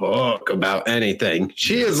a fuck about anything.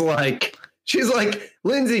 She's like,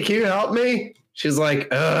 Lindsay, can you help me? She's like,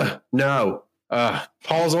 no.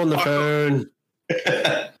 Paul's on the phone.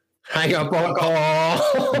 Hang up on Paul.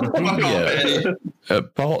 Yeah.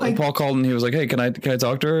 Paul called and he was like, "Hey, can I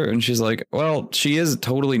talk to her?" And she's like, "Well, she is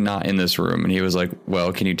totally not in this room." And he was like,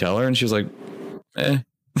 "Well, can you tell her?" And she was like,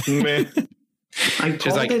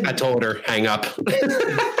 She's like, I told her, hang up.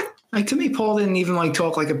 Like, to me, Paul didn't even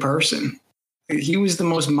talk like a person. He was the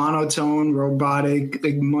most monotone, robotic,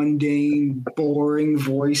 mundane, boring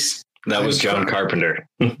voice. That was John Carpenter.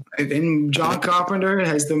 And John Carpenter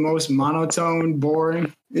has the most monotone,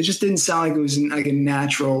 boring. It just didn't sound like it was a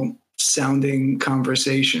natural sounding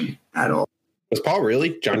conversation at all. Was Paul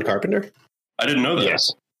really John Carpenter? I didn't know that.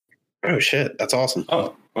 Yes. Oh shit, that's awesome.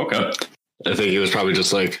 Oh, okay. I think he was probably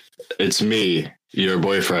just like, it's me, your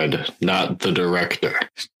boyfriend, not the director.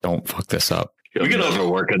 "Don't fuck this up." You'll never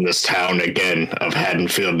work in this town again of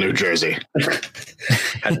Haddonfield, New Jersey.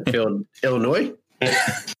 Haddonfield, Illinois?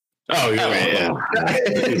 Oh, you're right. Yeah.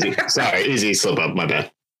 Easy. Sorry, easy slip up. My bad.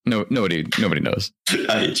 No, nobody knows.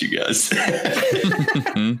 I hate you guys.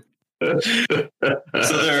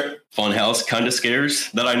 So there are funhouse kind of scares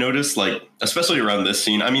that I noticed, especially around this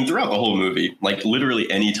scene. I mean, throughout the whole movie, literally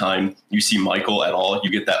anytime you see Michael at all, you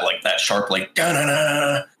get that that sharp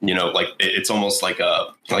da-na-na, it's almost like a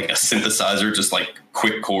synthesizer, just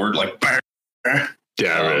quick chord,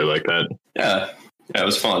 Yeah, I really like that. Yeah, it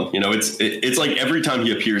was fun. It's like every time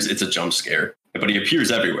he appears, it's a jump scare, but he appears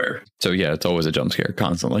everywhere. So yeah, it's always a jump scare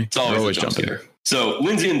constantly. It's always a jump scare. So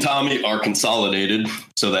Lindsay and Tommy are consolidated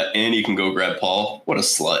so that Annie can go grab Paul. What a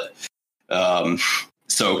slut.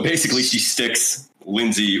 So basically she sticks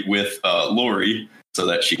Lindsay with Lori so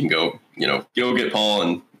that she can go get Paul,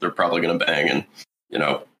 and they're probably going to bang. And,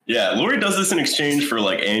 yeah, Lori does this in exchange for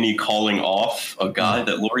Annie calling off a guy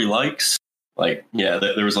that Lori likes. There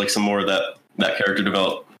was some more of that character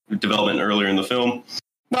development earlier in the film.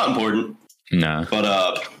 Not important. Nah.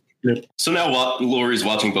 But so now Lori's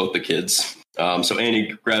watching both the kids. So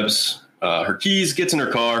Annie grabs her keys, gets in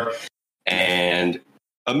her car, and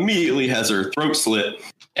immediately has her throat slit.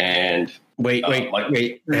 And wait. I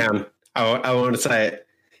want to say it.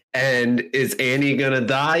 And is Annie gonna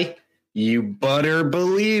die? You better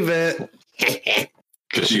believe it.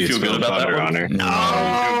 Because Do you feel good about that on her.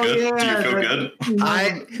 No. Do you feel good?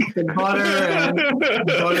 The butter,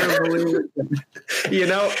 believe it.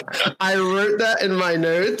 I wrote that in my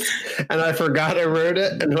notes and I forgot I wrote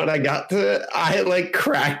it. And when I got to it, I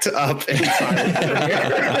cracked up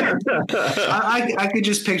inside. I could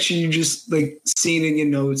just picture you just seeing in your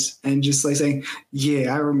notes and just saying,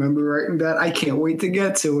 "Yeah, I remember writing that. I can't wait to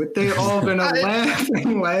get to it." They all gonna laugh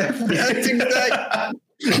and laugh. That's exactly.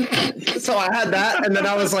 So I had that, and then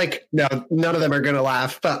I was like, no, none of them are going to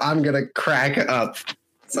laugh, but I'm going to crack up.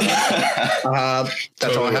 So, that's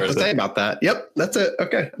all I have to say about that. Yep, that's it.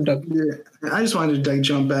 Okay, I'm done. Yeah, I just wanted to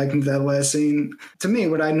jump back into that last scene. To me,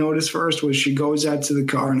 what I noticed first was she goes out to the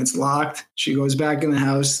car and it's locked. She goes back in the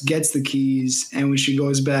house, gets the keys, and when she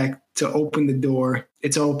goes back to open the door,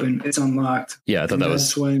 it's open. It's unlocked. Yeah, I thought that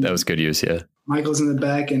was good use, yeah. Michael's in the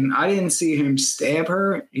back, and I didn't see him stab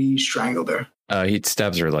her. He strangled her. He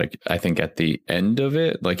stabs her, I think at the end of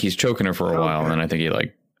it, he's choking her for a while, and then I think he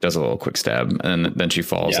does a little quick stab, and then she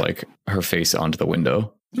falls her face onto the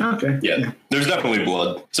window. Okay. Yeah, there's definitely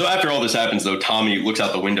blood. So after all this happens, though, Tommy looks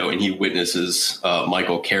out the window and he witnesses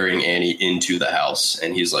Michael carrying Annie into the house,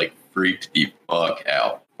 and he's freaked the fuck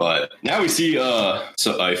out. But now we see a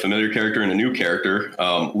familiar character and a new character.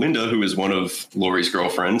 Linda, who is one of Laurie's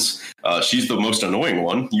girlfriends. She's the most annoying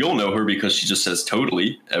one. You'll know her because she just says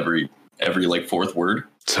totally every like fourth word.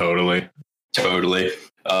 Totally.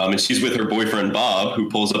 And she's with her boyfriend Bob, who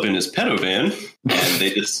pulls up in his pedo van, and they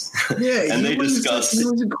just discuss. He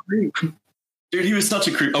was a creep. Dude, he was such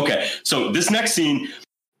a creep. Okay, so this next scene,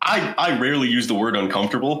 I rarely use the word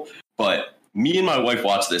uncomfortable, but me and my wife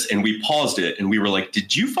watched this and we paused it and we were like,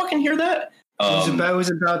 "Did you fucking hear that?" It was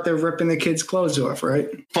about the ripping the kids' clothes off, right?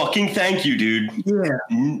 Fucking thank you, dude. Yeah.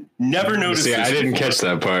 Never noticed. See, this I didn't before. catch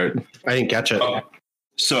that part. I didn't catch it.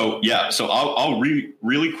 So I'll read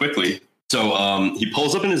really quickly. So he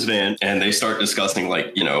pulls up in his van and they start discussing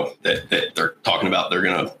that they're talking about they're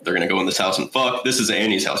gonna go in this house and fuck. This is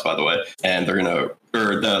Annie's house, by the way, and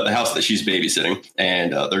the house that she's babysitting,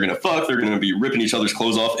 and they're gonna fuck. They're gonna be ripping each other's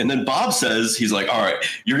clothes off, and then Bob says he's like, "All right,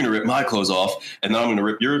 you're gonna rip my clothes off, and then I'm gonna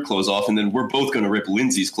rip your clothes off, and then we're both gonna rip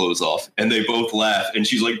Lindsay's clothes off." And they both laugh, and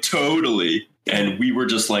she's like, "Totally," and we were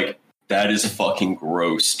just like, "That is fucking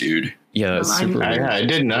gross, dude." Yeah, that's super weird. I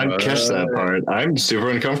did not catch that part. I'm super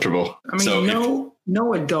uncomfortable. I mean, So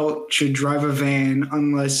no adult should drive a van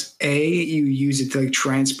unless A, you use it to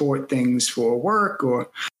transport things for work, or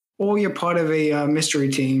you're part of a mystery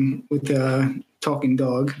team with a talking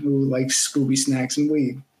dog who likes Scooby snacks and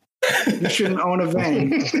weed. You shouldn't own a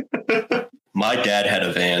van. My dad had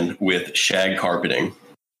a van with shag carpeting,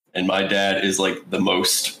 and my dad is like the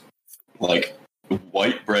most like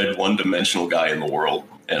white bread one-dimensional guy in the world.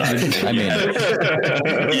 And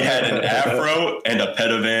he had an afro and a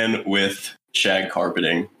pedovan with shag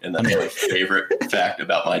carpeting, and that's my favorite fact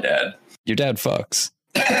about my dad. Your dad fucks.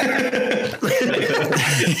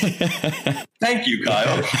 Thank you,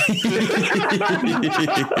 Kyle.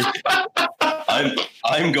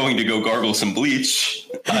 I'm going to go gargle some bleach.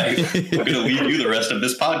 I'm going to leave you the rest of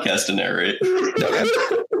this podcast to narrate.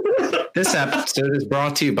 This episode is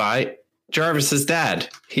brought to you by Jarvis's dad.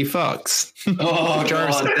 He fucks. Oh,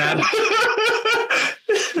 Jarvis's dad.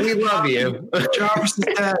 We love you. Jarvis's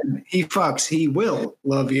dad, he fucks. He will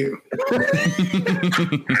love you.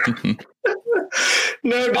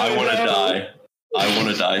 No, I want to die. I want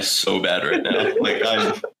to die so bad right now. Like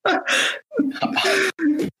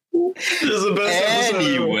This is the best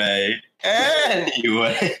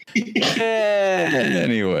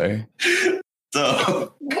Anyway.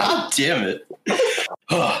 So, God damn it.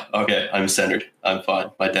 Okay, I'm centered. I'm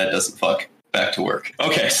fine. My dad doesn't fuck. Back to work.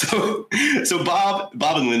 Okay, so Bob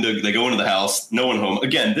and Linda, they go into the house. No one home.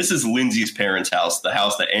 Again, this is Lindsay's parents' house, the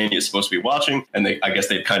house that Annie is supposed to be watching. And I guess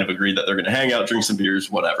they've kind of agreed that they're going to hang out, drink some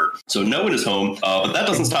beers, whatever. So no one is home. But that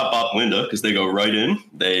doesn't stop Bob and Linda because they go right in.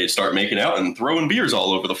 They start making out and throwing beers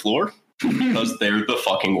all over the floor because they're the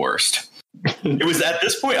fucking worst. It was at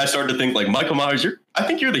this point I started to think like, Michael Myers, I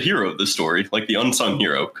think you're the hero of this story, like the unsung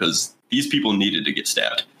hero, because these people needed to get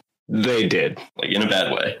stabbed. They did. Like in a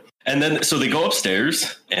bad way. And then, so they go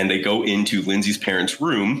upstairs and they go into Lindsay's parents'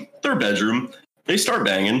 room, their bedroom. They start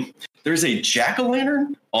banging. There's a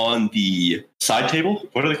jack-o'-lantern on the side table.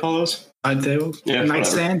 What do they call those? Side table? Yeah,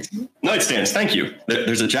 nightstand? Nightstands, thank you.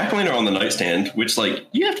 There's a jack-o'-lantern on the nightstand, which, like,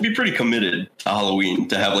 you have to be pretty committed to Halloween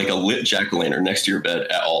to have, like, a lit jack-o'-lantern next to your bed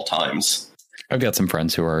at all times. I've got some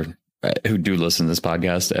friends who do listen to this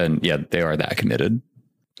podcast, and yeah, they are that committed.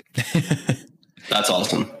 That's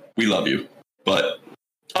awesome. We love you. But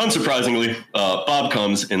unsurprisingly, Bob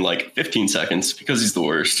comes in like 15 seconds because he's the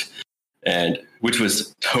worst, and which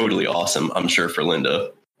was totally awesome, I'm sure, for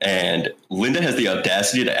Linda. And Linda has the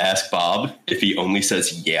audacity to ask Bob if he only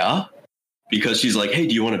says yeah, because she's like, "Hey,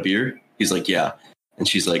 do you want a beer?" He's like, "Yeah." And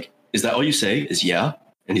she's like, "Is that all you say is yeah?"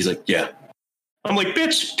 And he's like, "Yeah." I'm like,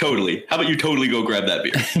 "Bitch, totally. How about you totally go grab that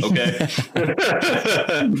beer?" Okay.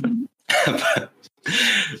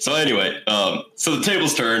 So anyway, so the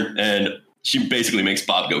tables turn and she basically makes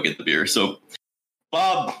Bob go get the beer. So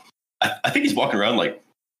Bob, I think he's walking around like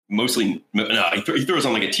mostly, no, he throws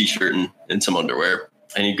on like a t-shirt and some underwear,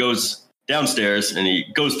 and he goes downstairs and he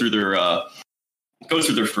goes through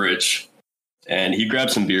their fridge and he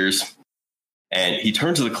grabs some beers and he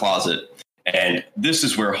turns to the closet. And this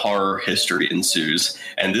is where horror history ensues.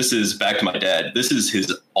 And this is, back to my dad, this is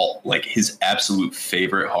his absolute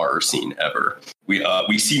favorite horror scene ever.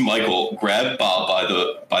 We see Michael grab Bob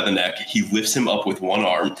by the neck. He lifts him up with one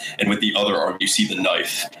arm, and with the other arm, you see the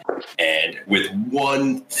knife. And with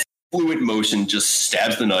one fluid motion, just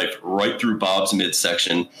stabs the knife right through Bob's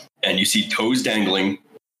midsection. And you see toes dangling,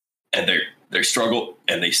 and they struggle,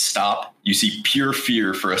 and they stop. You see pure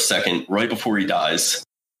fear for a second right before he dies.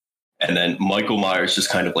 And then Michael Myers just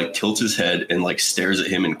kind of like tilts his head and like stares at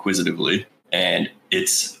him inquisitively. And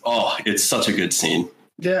it's such a good scene.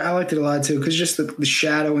 Yeah, I liked it a lot too, because just the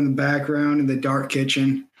shadow in the background and the dark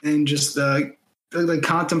kitchen, and just the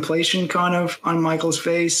contemplation kind of on Michael's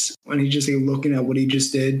face when he just looking at what he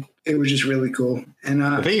just did. It was just really cool. And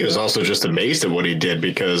I think he was also just amazed at what he did,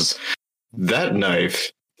 because that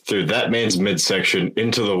knife through that man's midsection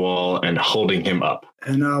into the wall and holding him up.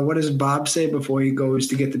 And what does Bob say before he goes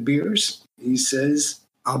to get the beers? He says,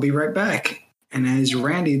 "I'll be right back." And as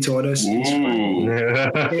Randy taught us, it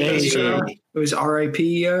was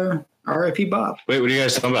R.I.P. R.I.P. Bob. Wait, what are you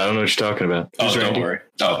guys talking about? I don't know what you're talking about. Oh, don't worry.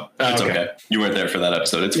 Oh, it's okay. You weren't there for that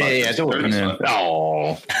episode. It's fine. Yeah, don't worry.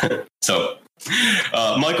 Oh. So,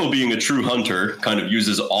 Michael, being a true hunter, kind of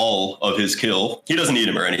uses all of his kill. He doesn't eat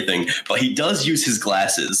him or anything, but he does use his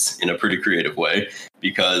glasses in a pretty creative way,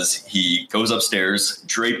 because he goes upstairs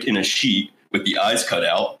draped in a sheet with the eyes cut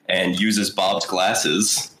out and uses Bob's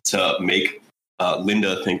glasses to make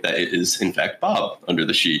Linda think that it is in fact Bob under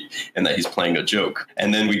the sheet and that he's playing a joke.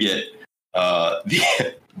 And then we get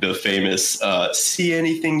the famous "see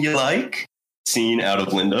anything you like" scene out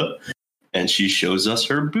of Linda, and she shows us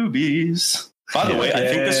her boobies. By the way, I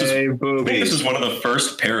think this was one of the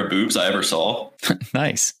first pair of boobs I ever saw.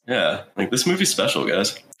 Nice. Yeah, like this movie's special,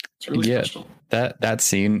 guys. It's really special. That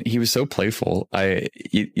scene, he was so playful.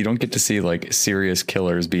 You don't get to see like serious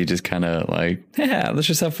killers be just kind of like, yeah, let's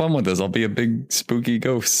just have fun with this. I'll be a big spooky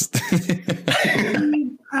ghost.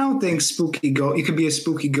 I don't think spooky ghost. You could be a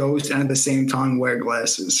spooky ghost and at the same time wear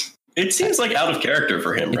glasses. It seems like out of character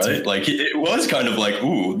for him, right? Like it was kind of like,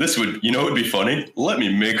 ooh, this would, it would be funny. Let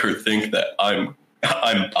me make her think that I'm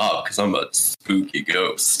Bob because I'm a spooky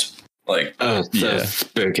ghost. Like,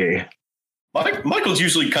 spooky. Michael's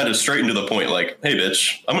usually kind of straight into the point, like, hey,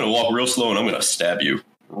 bitch, I'm going to walk real slow and I'm going to stab you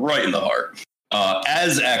right in the heart.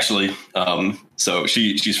 So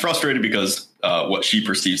she's frustrated because what she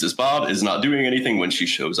perceives as Bob is not doing anything when she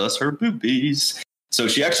shows us her boobies. So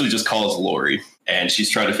she actually just calls Lori, and she's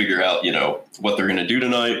trying to figure out, what they're going to do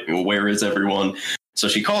tonight. Where is everyone? So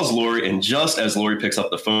she calls Lori, and just as Lori picks up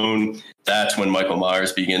the phone, that's when Michael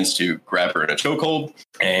Myers begins to grab her in a chokehold,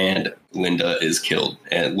 and Linda is killed.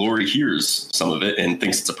 And Lori hears some of it and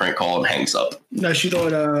thinks it's a prank call and hangs up. No, she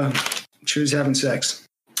thought she was having sex.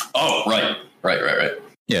 Oh, right.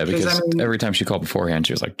 Yeah, because every time she called beforehand,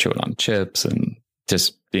 she was like chewing on chips and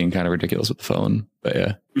just being kind of ridiculous with the phone. But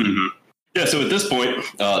yeah. Mm-hmm. Yeah, so at this point,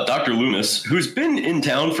 Dr. Loomis, who's been in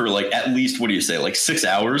town for at least, 6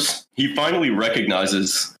 hours, he finally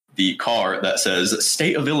recognizes the car that says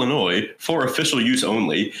State of Illinois for official use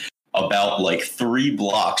only, about 3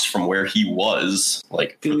 blocks from where he was, for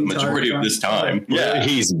the majority of this time. Yeah,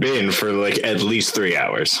 he's been for at least 3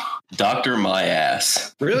 hours. Dr. My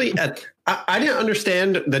ass. Really? I didn't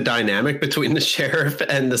understand the dynamic between the sheriff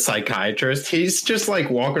and the psychiatrist. He's just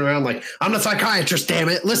walking around I'm the psychiatrist, damn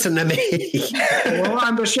it, listen to me. Well,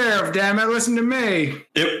 I'm the sheriff, damn it, listen to me.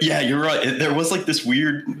 Yeah, you're right. There was this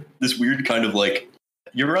weird kind of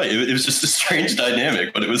you're right. It was just a strange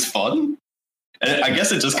dynamic, but it was fun. And I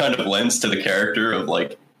guess it just kind of lends to the character of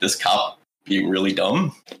this cop being really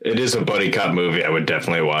dumb. It is a buddy cop movie I would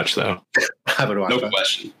definitely watch, though. I would watch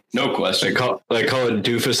No question. They call it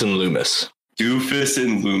Doofus and Loomis. Doofus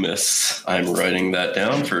and Loomis. I'm writing that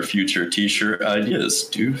down for future t-shirt ideas.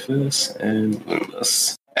 Doofus and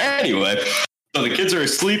Loomis. Anyway, so the kids are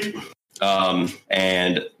asleep,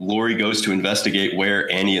 and Lori goes to investigate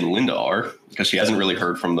where Annie and Linda are because she hasn't really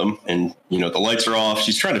heard from them. And, the lights are off.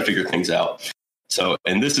 She's trying to figure things out. So,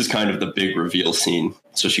 and this is kind of the big reveal scene.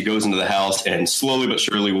 So she goes into the house, and slowly but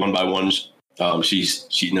surely, one by one,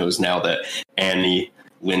 she knows now that Annie,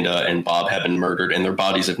 Linda, and Bob have been murdered, and their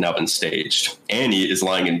bodies have now been staged. Annie is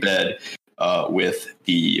lying in bed with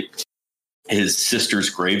his sister's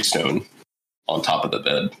gravestone on top of the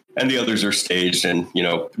bed, and the others are staged. And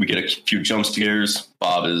we get a few jump scares.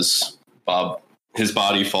 His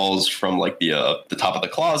body falls from the top of the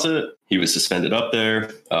closet. He was suspended up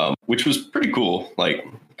there, which was pretty cool.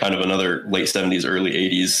 Kind of another late 70s, early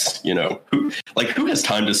 80s, who has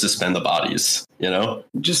time to suspend the bodies,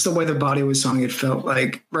 Just the way the body was hung, it felt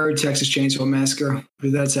like very Texas Chainsaw Massacre.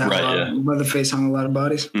 That's how Leatherface hung a lot of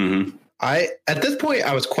bodies. Mm-hmm. At this point,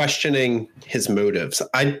 I was questioning his motives.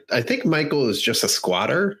 I think Michael is just a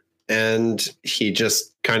squatter, and he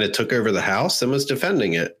just kind of took over the house and was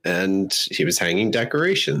defending it, and he was hanging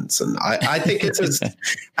decorations. And I think it's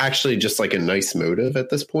actually just a nice motive at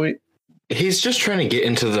this point. He's just trying to get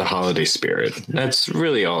into the holiday spirit. That's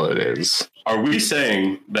really all it is. Are we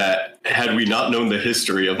saying that had we not known the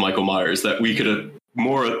history of Michael Myers, that we could have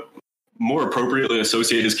more appropriately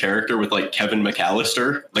associate his character with Kevin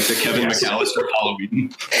McAllister, the Kevin McAllister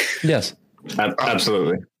Halloween? Yes.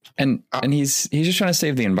 Absolutely. And he's just trying to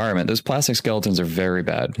save the environment. Those plastic skeletons are very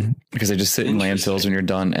bad because they just sit in landfills when you're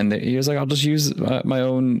done. And he was like, I'll just use my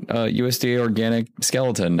own USDA organic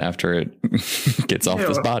skeleton after it gets off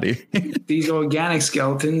this body. These organic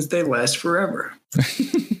skeletons, they last forever.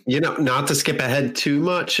 Not to skip ahead too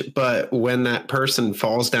much, but when that person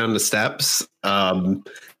falls down the steps,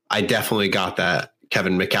 I definitely got that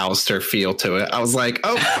Kevin McAllister feel to it. I was like,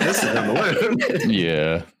 oh, this is Home Alone.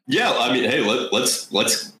 Yeah. Yeah. I mean, hey,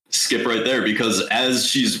 let's skip right there, because as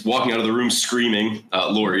she's walking out of the room screaming,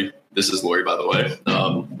 Laurie, this is Laurie, by the way,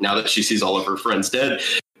 now that she sees all of her friends dead,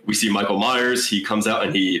 we see Michael Myers. He comes out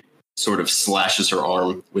and he sort of slashes her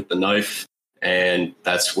arm with the knife. And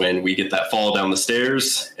that's when we get that fall down the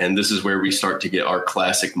stairs. And this is where we start to get our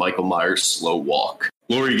classic Michael Myers slow walk.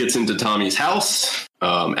 Laurie gets into Tommy's house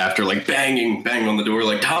after like banging on the door,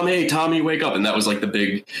 like, Tommy, wake up. And that was like the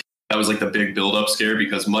big build up scare,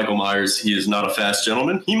 because Michael Myers, he is not a fast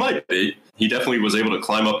gentleman. He might be. He definitely was able to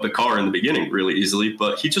climb up the car in the beginning really easily,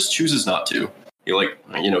 but he just chooses not to.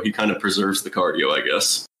 He kind of preserves the cardio, I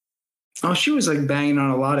guess. Oh, she was like banging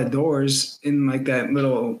on a lot of doors in like that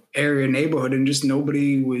little area neighborhood, and just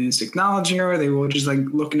nobody was acknowledging her. They were just like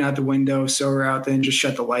looking out the window, saw her out there and just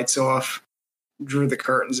shut the lights off, drew the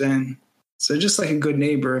curtains in. So just like a good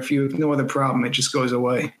neighbor, if you have no other problem, it just goes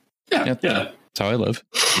away. Yeah. That's how I live.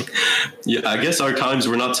 Yeah, I guess our times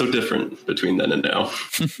were not so different between then and now.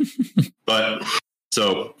 But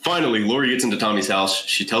so finally, Laurie gets into Tommy's house.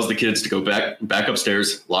 She tells the kids to go back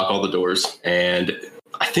upstairs, lock all the doors. And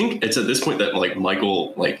I think it's at this point that like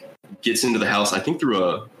Michael like gets into the house, I think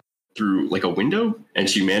through like a window, and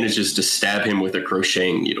she manages to stab him with a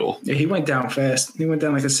crocheting needle. Yeah, he went down fast. He went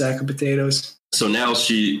down like a sack of potatoes. So now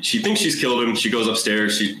she thinks she's killed him. She goes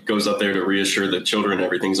upstairs. She goes up there to reassure the children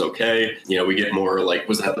everything's okay. We get more like,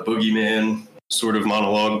 was that the boogeyman sort of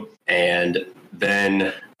monologue? And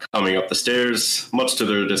then coming up the stairs, much to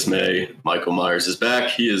their dismay, Michael Myers is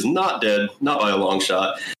back. He is not dead, not by a long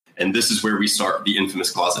shot. And this is where we start the infamous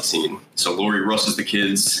closet scene. So Laurie rushes the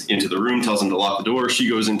kids into the room, tells them to lock the door. She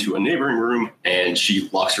goes into a neighboring room and she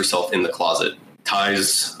locks herself in the closet,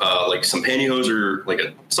 ties like some pantyhose or like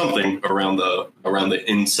something around the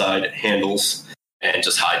inside handles, and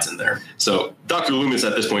just hides in there. So Dr. Loomis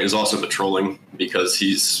at this point is also patrolling, because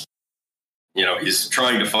he's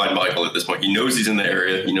trying to find Michael at this point. He knows he's in the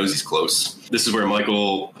area. He knows he's close. This is where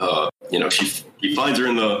Michael, he finds her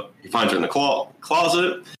in the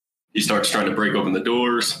closet. He starts trying to break open the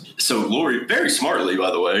doors. So Laurie, very smartly, by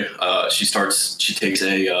the way, she takes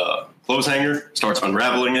a clothes hanger, starts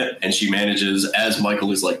unraveling it, and she manages, as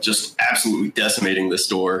Michael is like just absolutely decimating this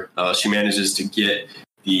door, she manages to get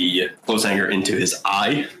the clothes hanger into his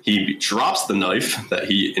eye. He drops the knife that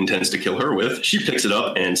he intends to kill her with. She picks it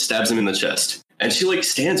up and stabs him in the chest. And she like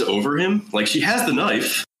stands over him, like she has the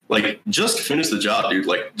knife, like just finish the job, dude.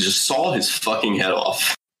 Like just saw his fucking head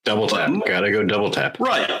off. Double tap. Gotta go double tap.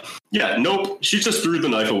 Right. Yeah. Nope. She just threw the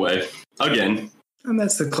knife away again. And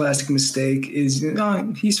that's the classic mistake is,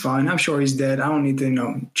 he's fine. I'm sure he's dead. I don't need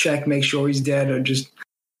to, check, make sure he's dead, or just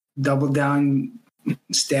double down,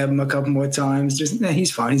 stab him a couple more times.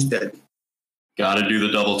 He's fine. He's dead. Gotta do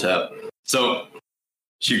the double tap. So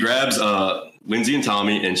she grabs Lindsay and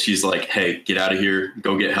Tommy, and she's like, hey, get out of here.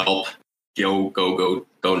 Go get help. Go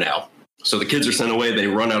now. So the kids are sent away. They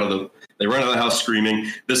run out of the house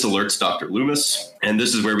screaming. This alerts Dr. Loomis. And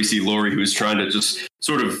this is where we see Laurie, who's trying to just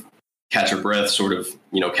sort of catch her breath, sort of,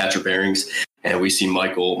 catch her bearings. And we see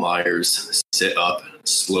Michael Myers sit up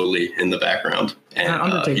slowly in the background. And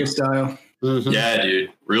Undertaker style. Mm-hmm. Yeah,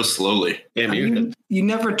 dude. Real slowly. Yeah, you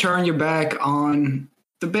never turn your back on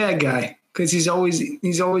the bad guy, because he's always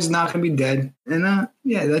not going to be dead. And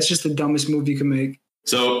that's just the dumbest move you can make.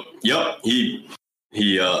 So, yep, he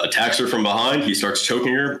attacks her from behind. He starts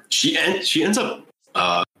choking her. She ends up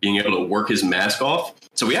being able to work his mask off.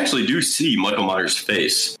 So we actually do see Michael Myers'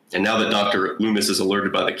 face. And now that Dr. Loomis is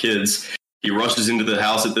alerted by the kids, he rushes into the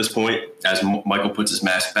house at this point as Michael puts his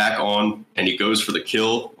mask back on, and he goes for the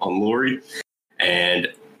kill on Laurie.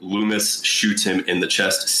 And Loomis shoots him in the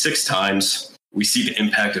chest 6 times. We see the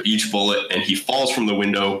impact of each bullet, and he falls from the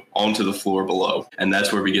window onto the floor below. And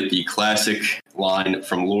that's where we get the classic line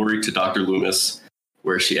from Laurie to Dr. Loomis,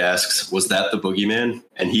 where she asks, was that the boogeyman?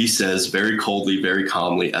 And he says very coldly, very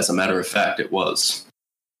calmly, as a matter of fact, it was.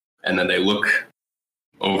 And then they look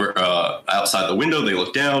over outside the window. They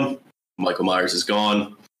look down. Michael Myers is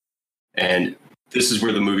gone. And this is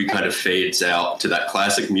where the movie kind of fades out to that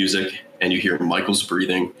classic music, and you hear Michael's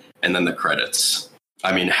breathing, and then the credits.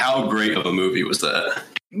 I mean, how great of a movie was that?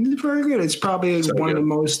 It's very good. It's probably one of the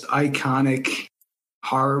most iconic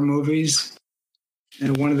horror movies.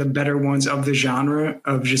 and one of the better ones of the genre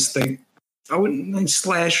of just like, I wouldn't like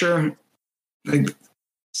slasher, like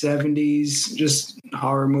 70s, just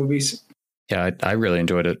horror movies. Yeah, I really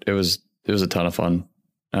enjoyed it. It was a ton of fun.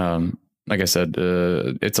 Like I said,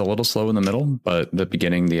 it's a little slow in the middle, but the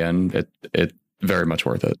beginning, the end, it very much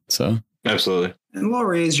worth it. So Absolutely. And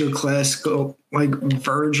Laurie is your classical, like,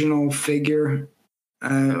 virginal figure.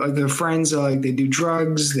 Like, her friends are like, they do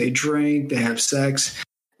drugs, they drink, they have sex.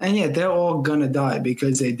 And yeah, they're all gonna die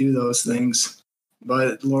because they do those things.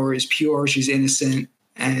 But Laurie is pure, she's innocent,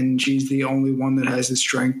 and she's the only one that has the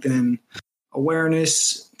strength and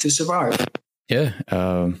awareness to survive.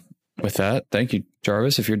 yeah. With that, thank you,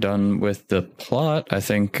 Jarvis. If you're done with the plot, I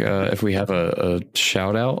think if we have a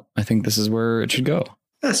shout out, I think this is where it should go.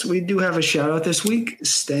 Yes, we do have a shout out this week,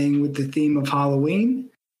 staying with the theme of Halloween.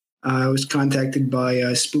 I was contacted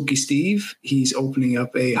by Spooky Steve. He's opening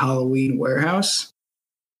up a Halloween warehouse.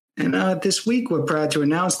 And this week, we're proud to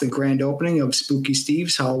announce the grand opening of Spooky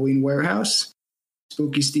Steve's Halloween warehouse.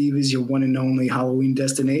 Spooky Steve is your one and only Halloween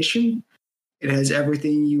destination. It has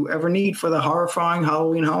everything you ever need for the horrifying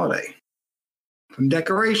Halloween holiday. From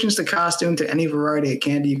decorations to costume to any variety of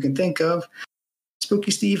candy you can think of,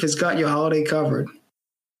 Spooky Steve has got your holiday covered.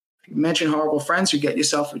 If you mention Horrible Friends, you get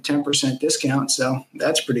yourself a 10% discount, so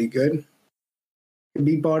that's pretty good. You can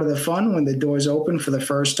be part of the fun when the doors open for the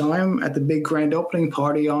first time at the big grand opening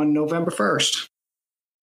party on November 1st.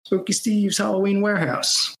 Spooky Steve's Halloween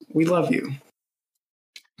Warehouse. We love you.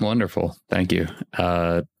 Wonderful. Thank you.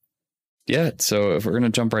 Yeah, so if we're going to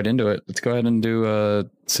jump right into it, let's go ahead and do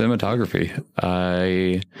cinematography.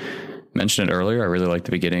 I mentioned it earlier. I really liked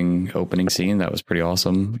the beginning opening scene. That was pretty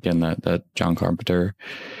awesome. Again, that John Carpenter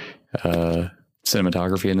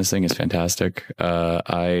cinematography in this thing is fantastic.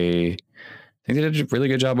 I think they did a really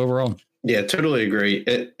good job overall. Yeah, totally agree.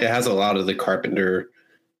 It has a lot of the Carpenter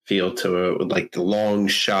feel to it, with like the long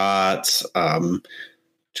shots,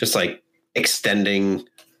 just like extending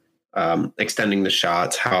the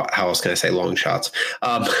shots. How else can I say long shots?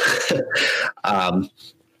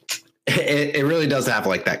 It really does have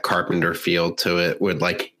like that Carpenter feel to it, with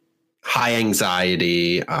like high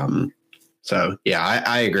anxiety. So yeah,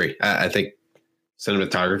 I agree. I think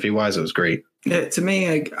cinematography wise, it was great. Yeah, to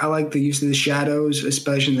me, I like the use of the shadows,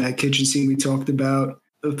 especially in that kitchen scene we talked about.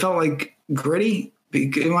 It felt like gritty.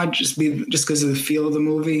 It might just be just because of the feel of the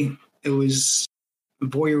movie. It was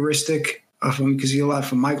voyeuristic because you lot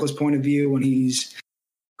from Michael's point of view when he's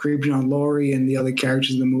creeping on Laurie and the other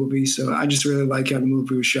characters in the movie. So I just really like how the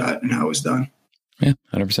movie was shot and how it was done. Yeah,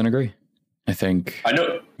 100% agree. I think I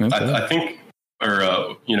know. I think,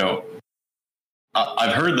 or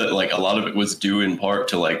I've heard that like a lot of it was due in part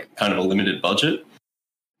to like kind of a limited budget.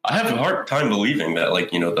 I have a hard time believing that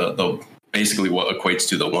like, the basically what equates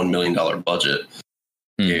to the $1 million budget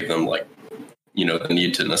gave them like, the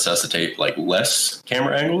need to necessitate like less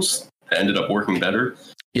camera angles that ended up working better.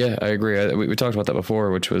 Yeah, I agree. We talked about that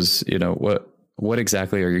before, which was, what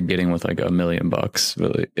exactly are you getting with like $1 million?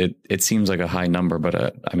 Really, it seems like a high number,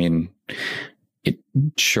 but I mean, it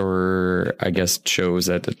sure, I guess, shows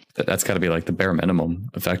that's got to be like the bare minimum,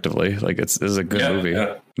 effectively. Like this is a good movie.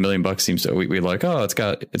 Yeah. $1 million seems so we like, oh,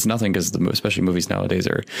 it's nothing, because especially movies nowadays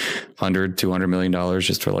are $100-200 million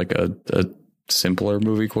just for like a simpler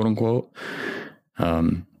movie, quote unquote.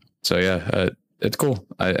 So yeah, it's cool.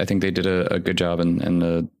 I think they did a good job, and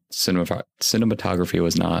the cinematography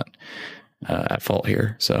was not at fault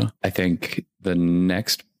here. So I think the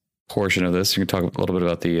next portion of this, you can talk a little bit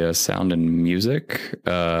about the sound and music.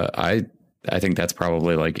 I think that's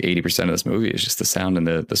probably like 80% of this movie is just the sound and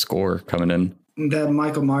the score coming in. That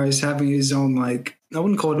Michael Myers having his own, like, I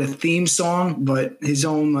wouldn't call it a theme song, but his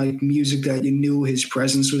own like music that you knew his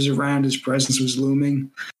presence was around, his presence was looming.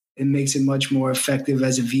 It makes it much more effective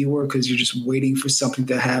as a viewer because you're just waiting for something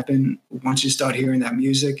to happen. Once you start hearing that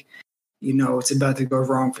music, it's about to go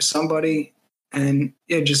wrong for somebody. And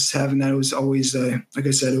yeah, just having that, it was always, like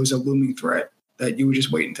I said, it was a looming threat that you were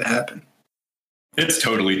just waiting to happen. It's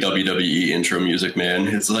totally WWE intro music, man.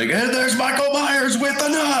 It's like, hey, there's Michael Myers with a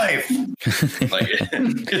knife. Like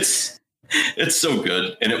it's so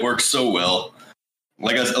good, and it works so well.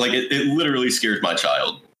 Like I said, like it literally scared my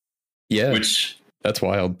child. Yeah, which that's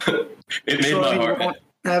wild. It made my heart. Won't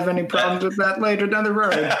have any problems with that later down the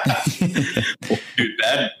road. Dude,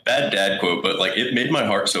 bad dad quote, but like it made my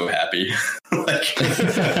heart so happy. Like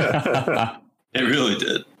it really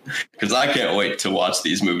did. Because I can't wait to watch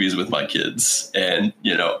these movies with my kids. And,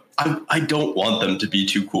 I don't want them to be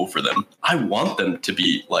too cool for them. I want them to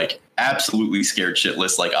be like absolutely scared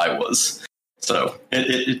shitless like I was. So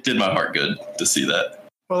it did my heart good to see that.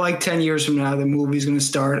 Or like 10 years from now, the movie's going to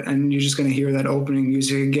start and you're just going to hear that opening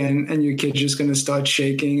music again and your kid's just going to start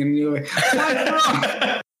shaking and you're like,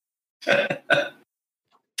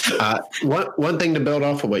 one thing to build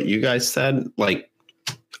off of what you guys said, like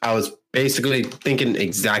I was basically thinking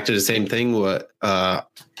exactly the same thing what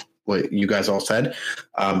you guys all said.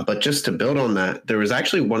 But just to build on that, there was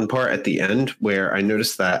actually one part at the end where I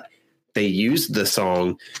noticed that they used the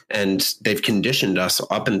song and they've conditioned us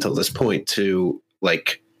up until this point to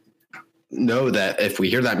like know that if we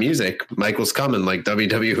hear that music, Michael's coming, like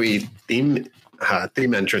WWE theme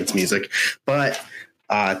entrance music. But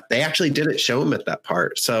they actually didn't show him at that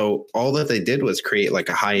part. So all that they did was create like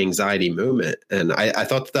a high anxiety moment. And I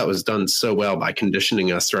thought that was done so well by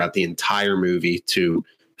conditioning us throughout the entire movie to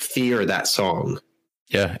fear that song.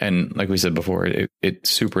 Yeah. And like we said before, it's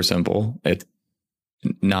super simple. It's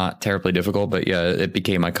not terribly difficult, but yeah, it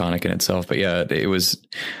became iconic in itself. But yeah, I think it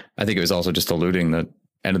was also just eluding the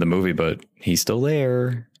end of the movie, but he's still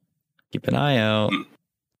there. Keep an eye out.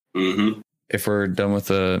 Mm-hmm. If we're done with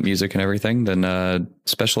the music and everything, then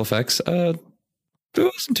special effects, it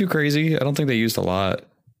wasn't too crazy. I don't think they used a lot.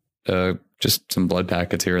 Just some blood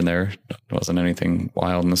packets here and there. It wasn't anything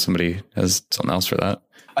wild unless somebody has something else for that.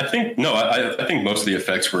 I think most of the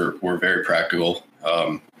effects were very practical.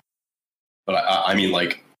 But I mean,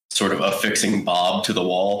 like sort of affixing Bob to the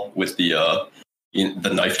wall with the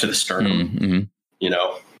knife to the sternum, Mm-hmm. you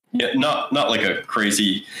know, yeah, not like a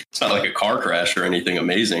crazy, it's not like a car crash or anything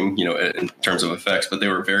amazing, you know, in terms of effects, but they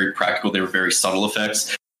were very practical. They were very subtle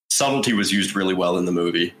effects. Subtlety was used really well in the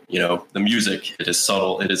movie. You know, the music, it is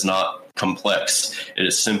subtle. It is not complex. It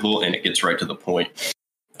is simple and it gets right to the point.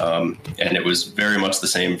 And it was very much the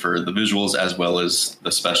same for the visuals as well as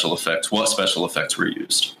the special effects. What special effects were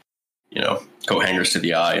used? You know, coat hangers to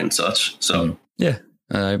the eye and such. So yeah,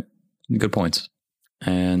 good points.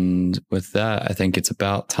 And with that, I think it's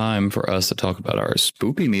about time for us to talk about our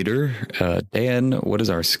spoopy meter. Dan, what is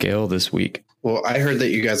our scale this week? Well, I heard that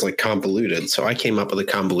you guys like convoluted, so I came up with a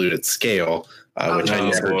convoluted scale, which I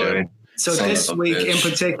never did. So this week in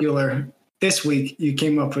particular, you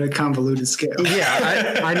came up with a convoluted scale.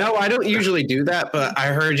 Yeah, I know I don't usually do that, but I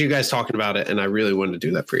heard you guys talking about it, and I really wanted to do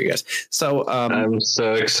that for you guys. So I'm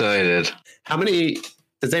so excited.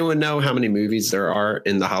 Does anyone know how many movies there are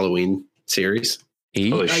in the Halloween series? 8?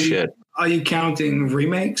 Holy shit. Are you counting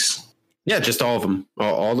remakes? Yeah, just all of them.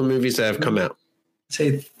 All the movies that have come out.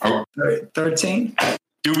 Say 13?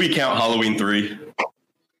 do we count Halloween 3?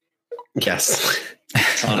 Yes.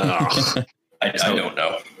 I don't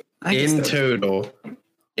know.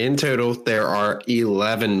 In total, there are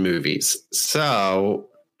 11 movies. So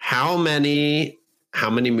how many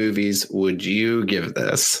movies would you give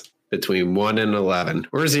this between 1 and 11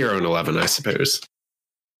 or 0 and 11, I suppose?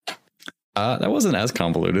 That wasn't as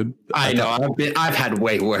convoluted. I know. I've had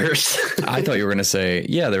way worse. I thought you were going to say,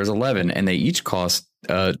 yeah, there's 11 and they each cost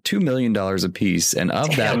 $2 million a piece. And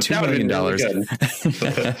of that $2 million,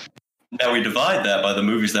 really now we divide that by the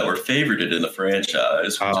movies that were favorited in the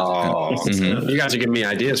franchise. You guys are giving me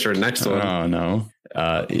ideas for the next one. Oh, no.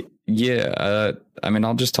 Yeah. I mean,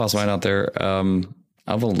 I'll just toss mine out there.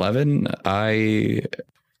 Of 11,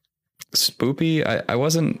 Spoopy, I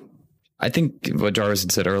wasn't. I think what Jarvis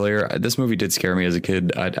had said earlier, this movie did scare me as a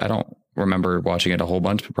kid. I don't remember watching it a whole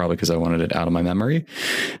bunch, but probably because I wanted it out of my memory.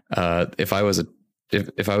 If I was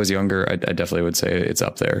younger, I definitely would say it's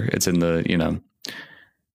up there. It's in the,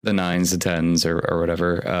 the 9s, the 10s or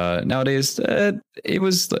whatever. Nowadays, it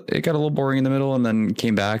got a little boring in the middle and then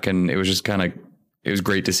came back, and it was just it was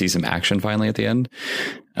great to see some action finally at the end.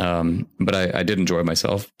 But I did enjoy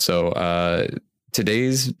myself. So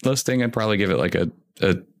today's listing, I'd probably give it like a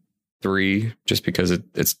 3, just because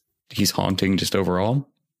he's haunting just overall.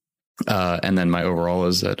 And then my overall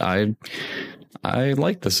is that I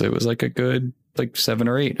like this. It was like a good 7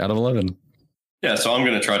 or 8 out of 11. Yeah, so I'm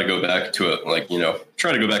going to try to go back to it,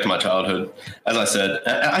 try to go back to my childhood. As I said,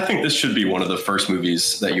 I think this should be one of the first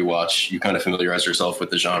movies that you watch. You kind of familiarize yourself with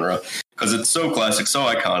the genre because it's so classic, so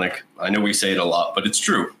iconic. I know we say it a lot, but it's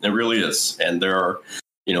true. It really is. And there are,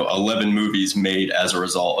 11 movies made as a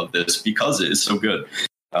result of this because it is so good.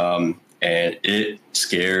 And it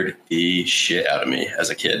scared the shit out of me as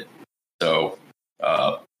a kid. So,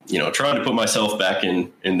 trying to put myself back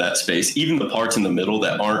in that space, even the parts in the middle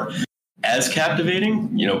that aren't as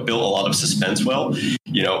captivating, built a lot of suspense well.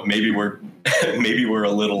 Maybe we're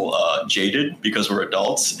a little jaded because we're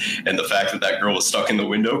adults, and the fact that girl was stuck in the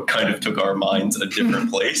window kind of took our minds a different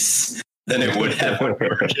place than it would have when we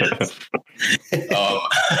were kids.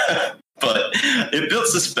 But it built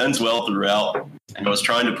suspense well throughout. And I was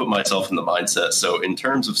trying to put myself in the mindset. So in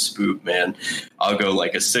terms of spook, man, I'll go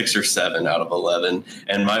like a 6 or 7 out of 11.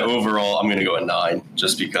 And my overall, I'm going to go a 9,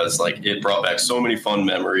 just because like it brought back so many fun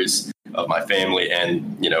memories of my family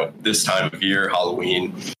and, you know, this time of year,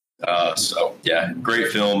 Halloween. So yeah,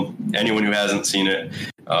 great film. Anyone who hasn't seen it,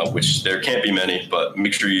 which there can't be many, but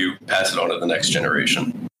make sure you pass it on to the next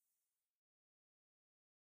generation.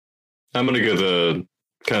 I'm going to go the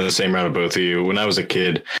kind of the same route of both of you. When I was a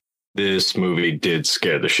kid, this movie did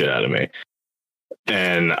scare the shit out of me,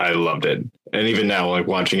 and I loved it. And even now, like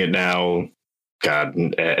watching it now, God,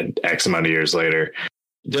 X amount of years later,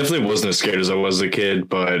 definitely wasn't as scared as I was as a kid,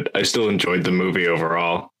 but I still enjoyed the movie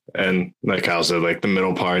overall. And like Kyle said, like the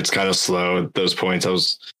middle part's kind of slow. At those points, I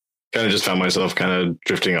was kind of just found myself kind of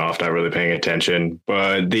drifting off, not really paying attention.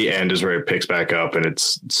 But the end is where it picks back up, and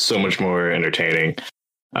it's so much more entertaining.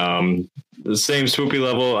 The same spoopy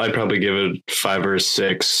level, I'd probably give it 5 or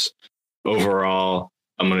 6 overall.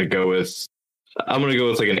 I'm gonna go with like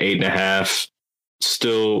an 8.5.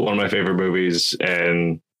 Still one of my favorite movies,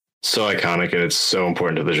 and so iconic, and it's so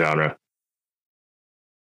important to the genre.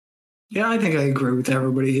 Yeah, I think I agree with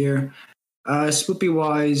everybody here. Spoopy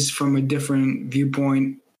wise, from a different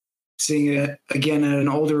viewpoint, seeing it again at an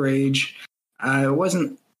older age, it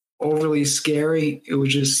wasn't overly scary. It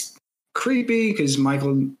was just creepy because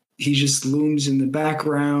Michael, he just looms in the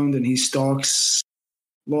background and he stalks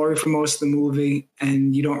Laurie for most of the movie,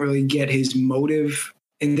 and you don't really get his motive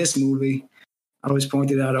in this movie. I was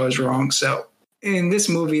pointed out I was wrong. So in this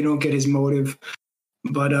movie, you don't get his motive,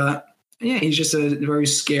 but yeah, he's just a very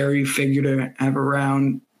scary figure to have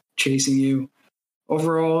around chasing you.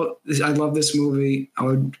 Overall, I love this movie. I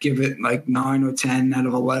would give it like 9 or 10 out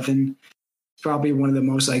of 11. It's probably one of the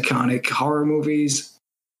most iconic horror movies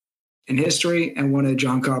in history and one of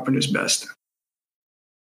John Carpenter's best.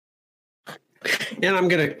 And I'm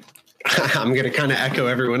gonna kind of echo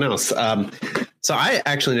everyone else. So I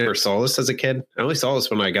actually never saw this as a kid. I only saw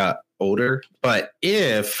this when I got older. But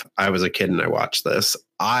if I was a kid and I watched this,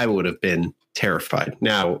 I would have been terrified.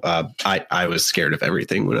 Now, I was scared of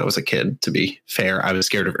everything when I was a kid, to be fair. I was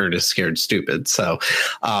scared of Ernest Scared Stupid. So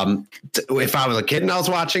if I was a kid and I was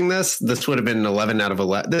watching this would have been an 11 out of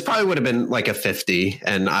 11. This probably would have been like a 50,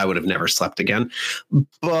 and I would have never slept again.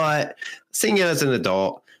 But seeing it as an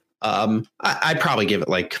adult, I'd probably give it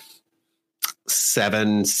like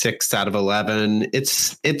 6 out of 11.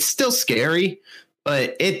 It's still scary,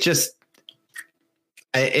 but it just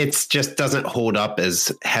doesn't hold up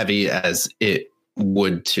as heavy as it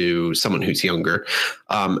would to someone who's younger.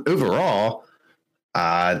 Overall,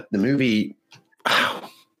 the movie,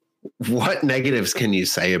 what negatives can you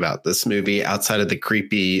say about this movie outside of the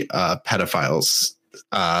creepy pedophiles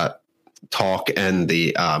talk and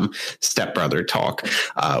the stepbrother talk,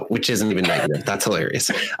 which isn't even negative? That's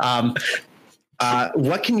hilarious.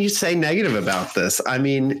 What can you say negative about this? I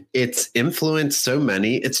mean, it's influenced so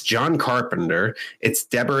many. It's John Carpenter. It's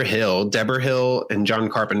Deborah Hill. Deborah Hill and John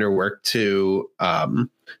Carpenter worked to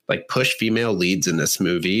like push female leads in this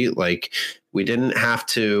movie. Like, we didn't have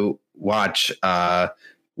to watch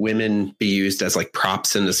women be used as like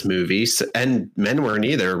props in this movie, and men weren't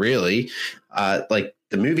either, really. Like,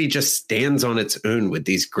 the movie just stands on its own with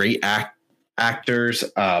these great actors.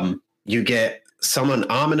 You get someone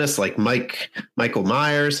ominous like Michael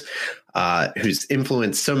Myers, who's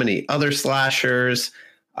influenced so many other slashers,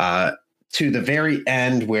 to the very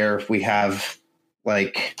end where we have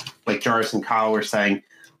like Jarvis and Kyle were saying,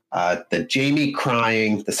 the Jamie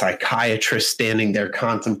crying, the psychiatrist standing there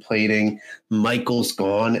contemplating, Michael's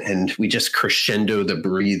gone, and we just crescendo the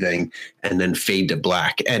breathing and then fade to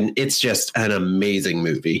black. And it's just an amazing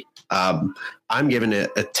movie. I'm giving it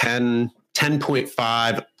a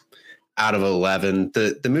 10.5 out of 11.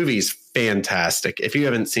 The movie's fantastic. If you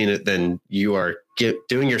haven't seen it, then you are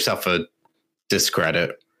doing yourself a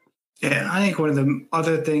discredit. Yeah, I think one of the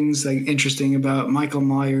other things like interesting about Michael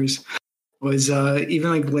Myers was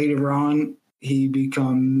even like later on, he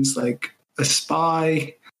becomes like a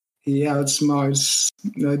spy. He outsmarts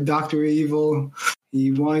Dr. Evil.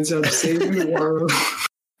 He winds up saving the world.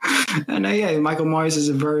 And yeah, Michael Myers is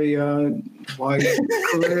a very wide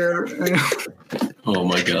career. Oh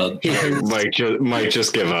my God. Mike,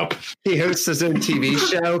 just give up. He hosts his own TV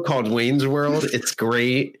show called Wayne's World. It's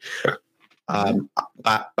great. By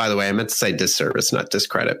the way, I meant to say disservice, not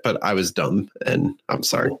discredit, but I was dumb, and I'm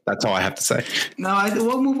sorry. That's all I have to say. No,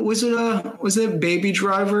 what movie was it? Was it Baby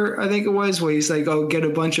Driver? I think it was, where he's like, "Oh, get a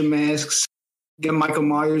bunch of masks, get Michael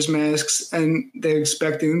Myers masks," and they're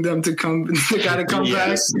expecting them to come. They got to come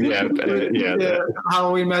back. Yeah.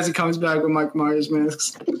 Halloween mask comes back with Michael Myers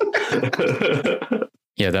masks.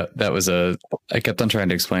 Yeah, that was a I kept on trying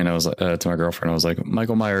to explain. I was to my girlfriend. I was like,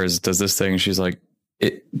 Michael Myers does this thing. And she's like,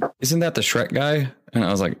 isn't that the Shrek guy? And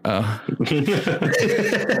I was like,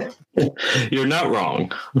 You're not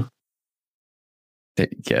wrong.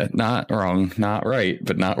 Yeah, not wrong, not right,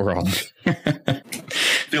 but not wrong. I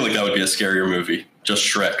feel like that would be a scarier movie. Just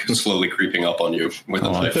Shrek slowly creeping up on you with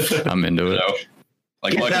a knife. I'm into it. Know?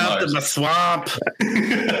 Like Get Michael out Myers. of the swamp.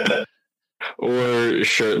 Or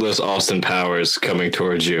shirtless Austin Powers coming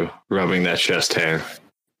towards you, rubbing that chest hair.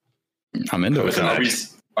 I'm into it.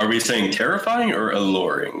 Are we saying terrifying or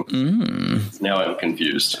alluring? Now I'm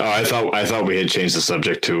confused. Oh, I thought we had changed the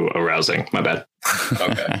subject to arousing. My bad.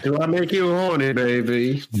 Okay. Do I make you horny,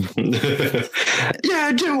 baby?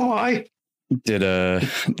 Yeah, do I? Did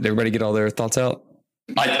everybody get all their thoughts out?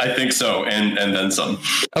 I think so, and then some.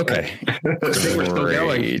 Okay. We're still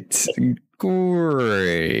going.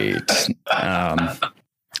 Great.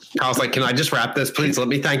 I was like, can I just wrap this? Please let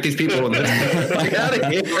me thank these people. And get out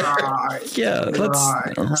of here. Right. Yeah,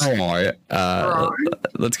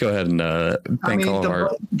 let's go ahead and thank all of our.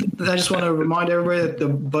 I just want to remind everybody that the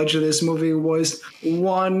budget of this movie was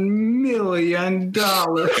 $1 million.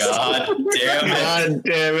 God damn it! God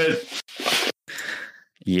damn it!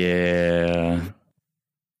 Yeah.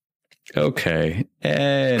 Okay.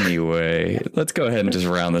 Anyway, let's go ahead and just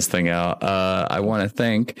round this thing out. I want to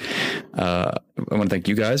thank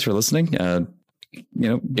you guys for listening. Get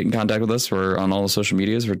in contact with us. We're on all the social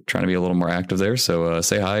medias. We're trying to be a little more active there. So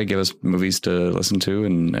say hi, give us movies to listen to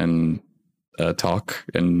and talk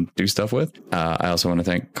and do stuff with. I also want to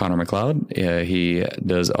thank Connor McLeod. He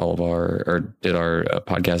does did our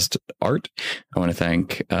podcast art. I want to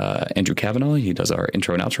thank Andrew Cavanaugh. He does our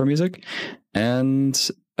intro and outro music. And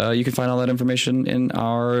you can find all that information in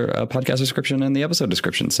our podcast description and the episode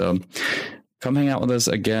description. So come hang out with us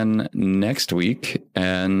again next week.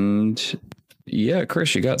 And yeah,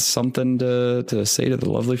 Chris, you got something to say to the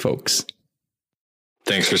lovely folks.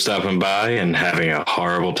 Thanks for stopping by and having a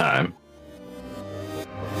horrible time.